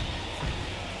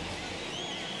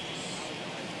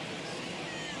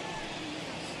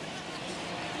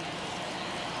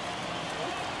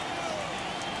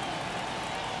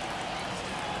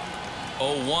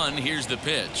 Oh, 1, here's the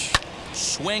pitch.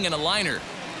 Swing and a liner.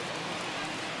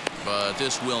 But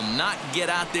this will not get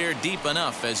out there deep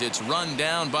enough as it's run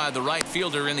down by the right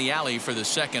fielder in the alley for the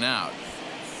second out.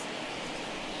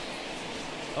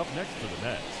 Up next for the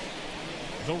Mets,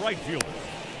 the right fielder,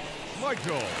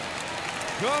 Michael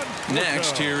Conforto.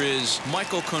 Next here is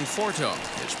Michael Conforto.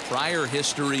 His prior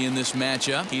history in this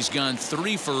matchup, he's gone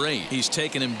 3 for 8. He's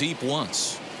taken him deep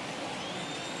once.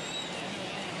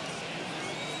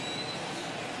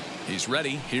 He's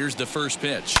ready. Here's the first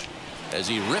pitch as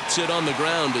he rips it on the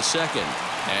ground to second.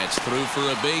 That's through for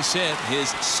a base hit, his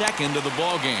second of the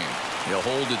ball game. He'll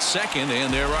hold at second,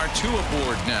 and there are 2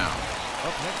 aboard now.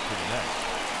 Up next for the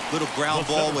Mets, little ground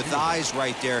ball with eyes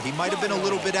right there. He might have been a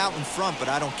little bit out in front, but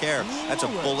I don't care. That's a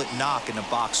bullet knock in the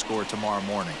box score tomorrow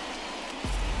morning.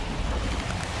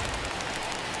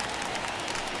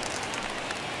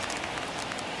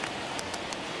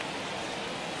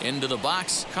 Into the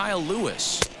box, Kyle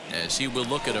Lewis, as he will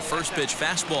look at a first pitch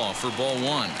fastball for ball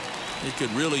 1. It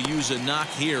could really use a knock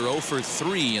here. 0 for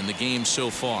 3 in the game so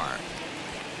far.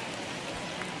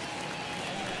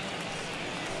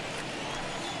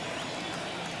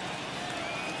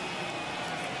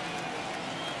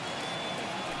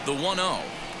 The 1-0.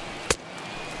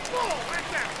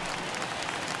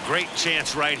 Great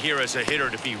chance right here as a hitter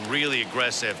to be really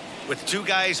aggressive. With 2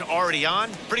 guys already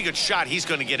on, pretty good shot. He's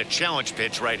going to get a challenge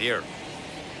pitch right here.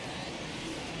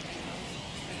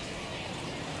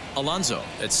 Alonso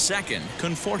at second,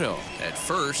 Conforto at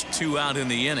first, 2 out in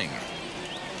the inning.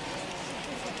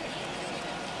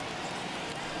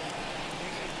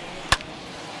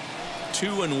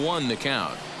 Two and 1 the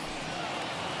count.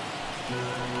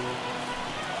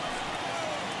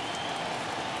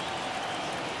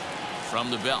 From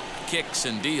the belt, kicks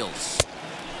and deals.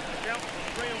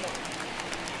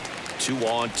 2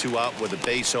 on, 2 out with a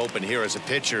base open here. As a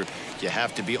pitcher, you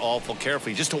have to be awful careful.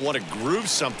 You just don't want to groove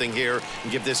something here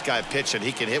and give this guy a pitch that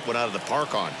he can hit one out of the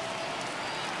park on.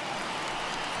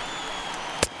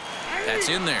 That's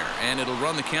in there, and it'll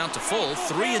run the count to full,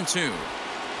 3 and 2.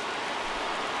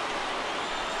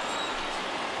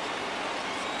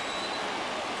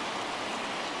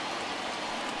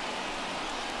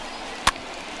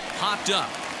 Popped up.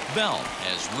 Bell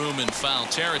has room in foul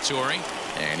territory,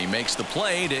 and he makes the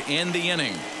play to end the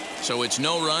inning. So it's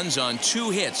no runs on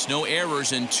 2 hits, no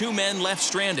errors, and 2 men left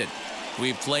stranded.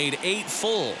 We've played 8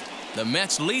 full. The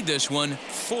Mets lead this one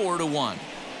 4-1.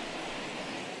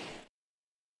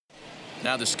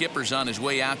 Now the skipper's on his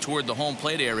way out toward the home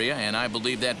plate area, and I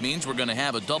believe that means we're going to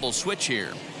have a double switch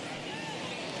here.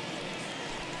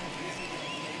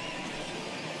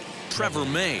 Trevor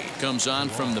May comes on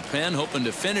from the pen, hoping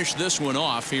to finish this one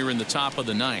off here in the top of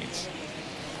the 9th.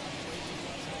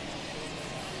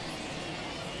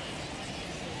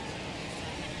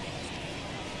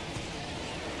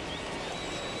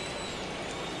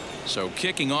 So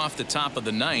kicking off the top of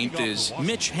the 9th is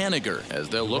Mitch Haniger, as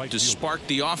they'll look to spark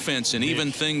the offense and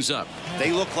even things up.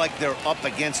 They look like they're up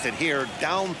against it here,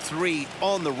 down 3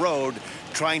 on the road,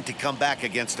 trying to come back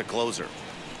against a closer.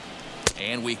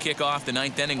 And we kick off the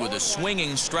 9th inning with a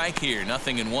swinging strike here,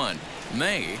 0-1.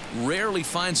 May rarely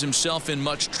finds himself in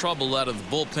much trouble out of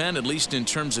the bullpen, at least in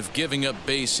terms of giving up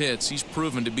base hits. He's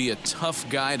proven to be a tough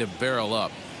guy to barrel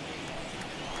up.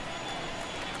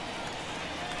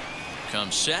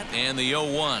 Comes set, and the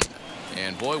 0-1.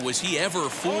 And boy, was he ever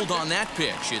fooled on that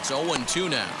pitch. It's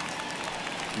 0-2 now.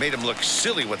 Made him look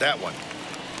silly with that one.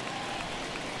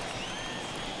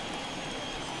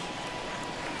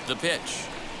 The pitch.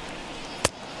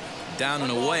 Down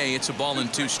and away. It's a ball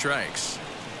and 2 strikes.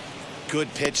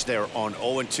 Good pitch there on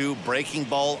 0-2. Breaking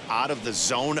ball out of the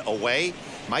zone away.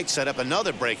 Might set up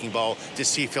another breaking ball to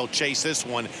see if he'll chase this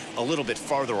one a little bit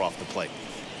farther off the plate.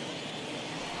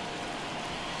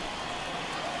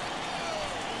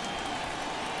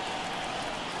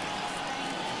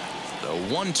 The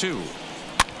 1-2.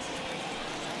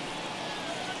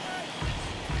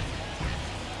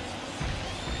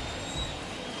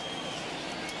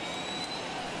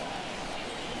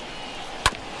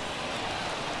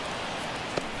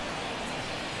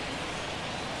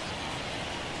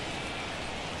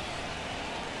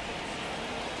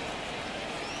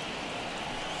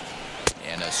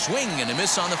 A swing and a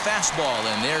miss on the fastball,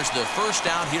 and there's the first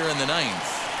out here in the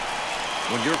ninth.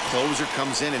 When your closer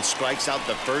comes in and strikes out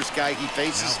the first guy he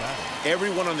faces,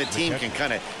 everyone on the team can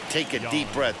kind of take a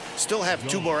deep breath. Still have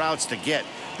 2 more outs to get,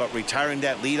 but retiring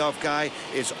that leadoff guy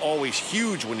is always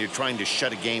huge when you're trying to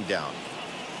shut a game down.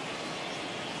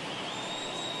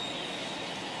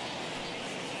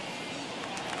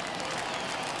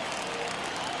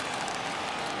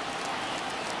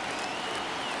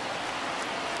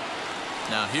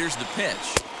 Now here's the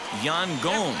pitch. Yan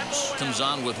Gomes comes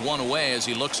on with 1 away as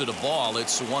he looks at a ball.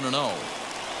 It's 1-0.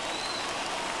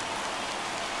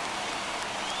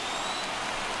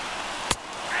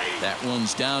 That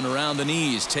one's down around the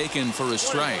knees, taken for a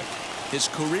strike. His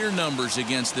career numbers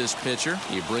against this pitcher,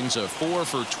 he brings a 4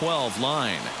 for 12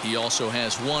 line. He also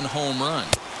has 1 home run.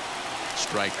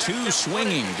 Strike 2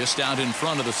 swinging just out in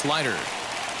front of the slider.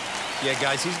 Yeah,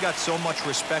 guys, he's got so much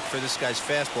respect for this guy's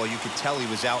fastball. You could tell he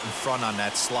was out in front on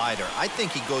that slider. I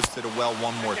think he goes to the well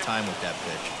one more time with that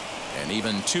pitch. An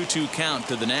even 2-2 count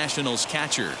to the Nationals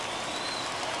catcher.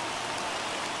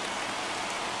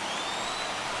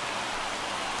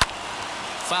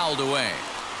 Fouled away.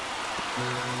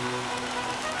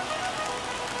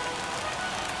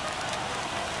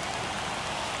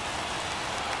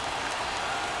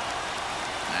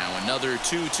 Now another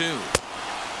 2-2.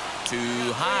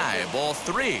 Too high, ball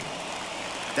 3.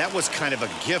 That was kind of a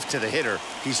gift to the hitter.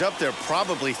 He's up there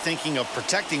probably thinking of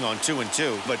protecting on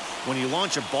 2-2, but when you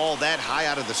launch a ball that high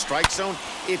out of the strike zone,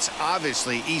 it's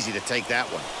obviously easy to take that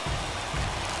one.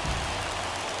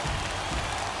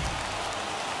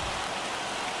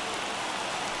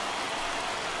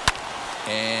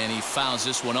 And he fouls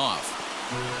this one off.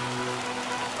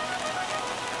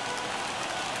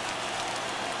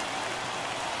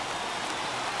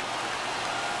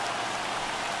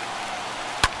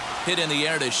 Hit in the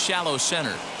air to shallow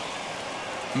center.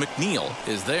 McNeil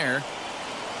is there.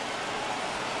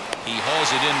 He hauls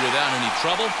it in without any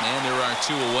trouble, and there are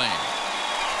 2 away.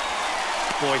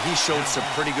 Boy, he showed some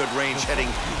pretty good range, heading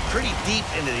pretty deep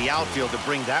into the outfield to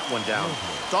bring that one down.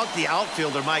 Thought the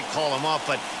outfielder might call him off,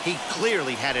 but he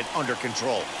clearly had it under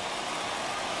control.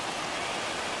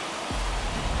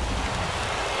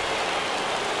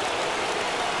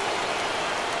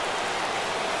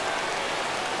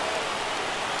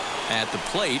 At the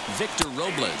plate, Victor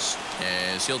Robles,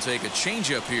 as he'll take a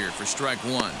changeup here for strike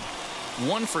 1.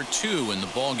 1 for 2 in the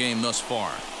ball game thus far.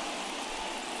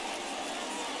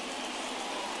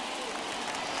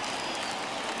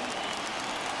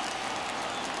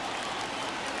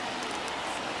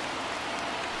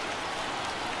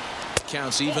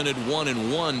 Counts even at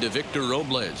 1-1 to Victor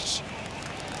Robles.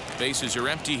 Bases are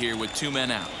empty here with 2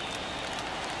 men out.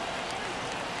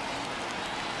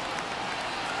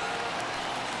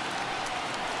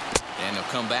 And he'll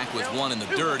come back with 1 in the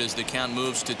dirt as the count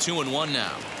moves to 2-1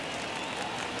 now.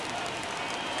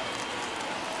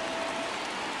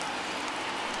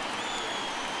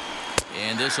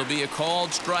 And this will be a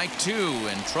called strike 2.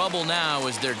 In trouble now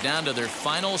as they're down to their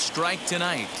final strike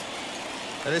tonight.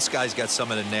 Now, this guy's got some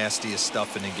of the nastiest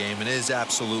stuff in the game, and it is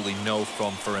absolutely no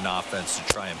fun for an offense to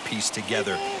try and piece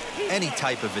together any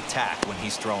type of attack when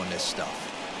he's throwing this stuff.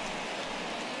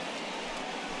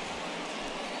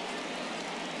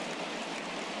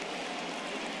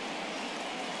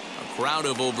 A crowd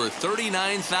of over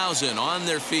 39,000 on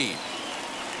their feet.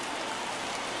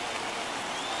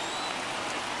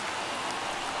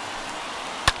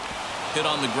 Hit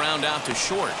on the ground out to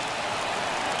short.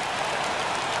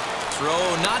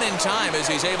 Throw not in time as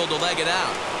he's able to leg it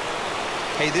out.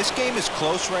 Hey, this game is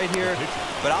close right here,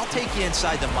 but I'll take you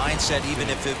inside the mindset even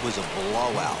if it was a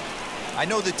blowout. I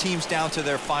know the team's down to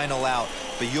their final out,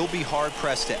 but you'll be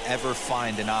hard-pressed to ever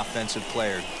find an offensive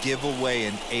player give away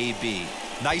an AB.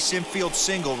 Nice infield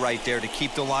single right there to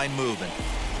keep the line moving.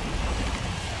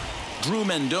 Drew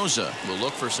Mendoza will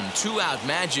look for some 2-out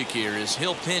magic here as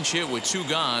he'll pinch hit with 2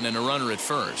 gone and a runner at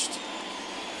first.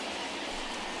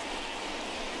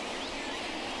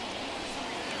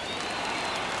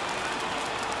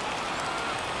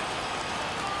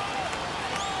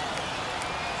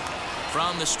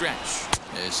 From the stretch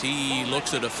as he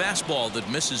looks at a fastball that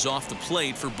misses off the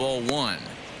plate for ball 1.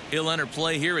 He'll enter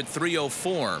play here at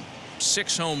 304.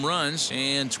 6 home runs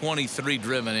and 23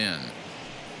 driven in.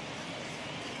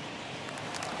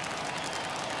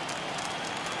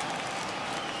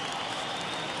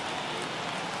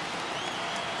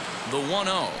 The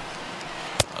 1-0.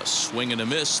 A swing and a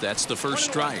miss. That's the first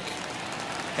strike.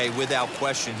 Hey, without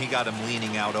question, he got him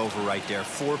leaning out over right there.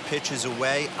 4 pitches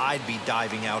away, I'd be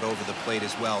diving out over the plate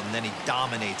as well, and then he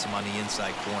dominates him on the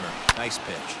inside corner. Nice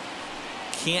pitch.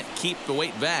 Can't keep the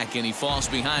weight back, and he falls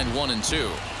behind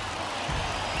 1-2.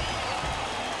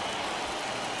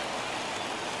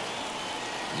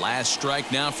 Last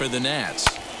strike now for the Nats.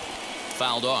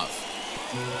 Fouled off.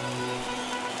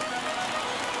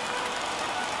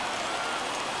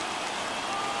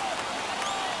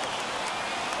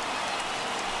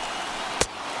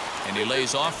 And he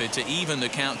lays off it to even the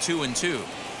count 2-2.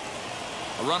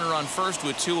 A runner on first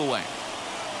with 2 away.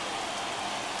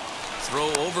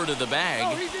 Throw over to the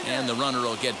bag, and the runner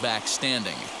will get back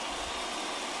standing.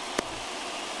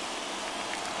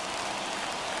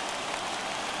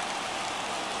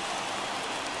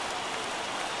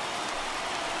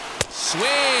 Swing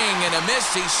and a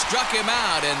miss. He struck him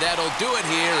out, and that'll do it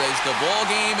here as the ball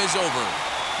game is over.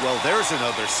 Well, there's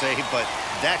another save, but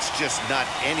that's just not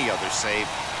any other save.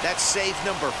 That's save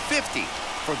number 50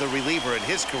 for the reliever in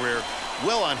his career.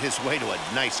 Well on his way to a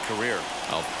nice career.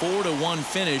 A 4-1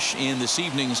 finish in this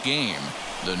evening's game.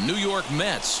 The New York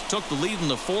Mets took the lead in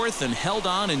the 4th and held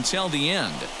on until the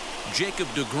end. Jacob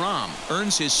deGrom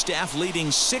earns his staff-leading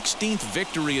 16th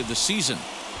victory of the season.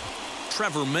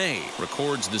 Trevor May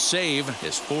records the save,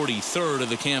 his 43rd of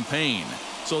the campaign.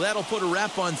 So that'll put a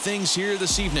wrap on things here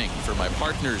this evening. For my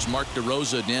partners Mark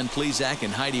DeRosa, Dan Plesac,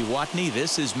 and Heidi Watney,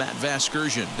 this is Matt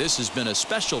Vasgersian. This has been a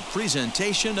special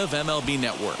presentation of MLB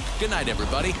Network. Good night,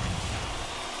 everybody.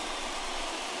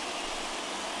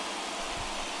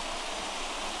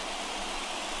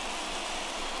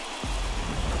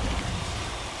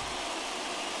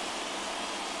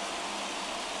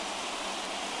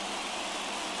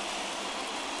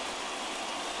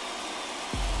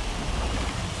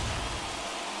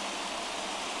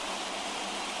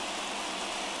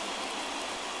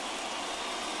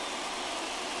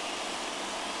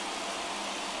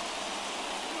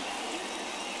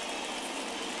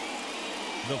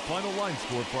 The final line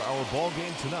score for our ball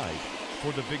game tonight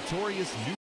for the victorious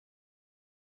New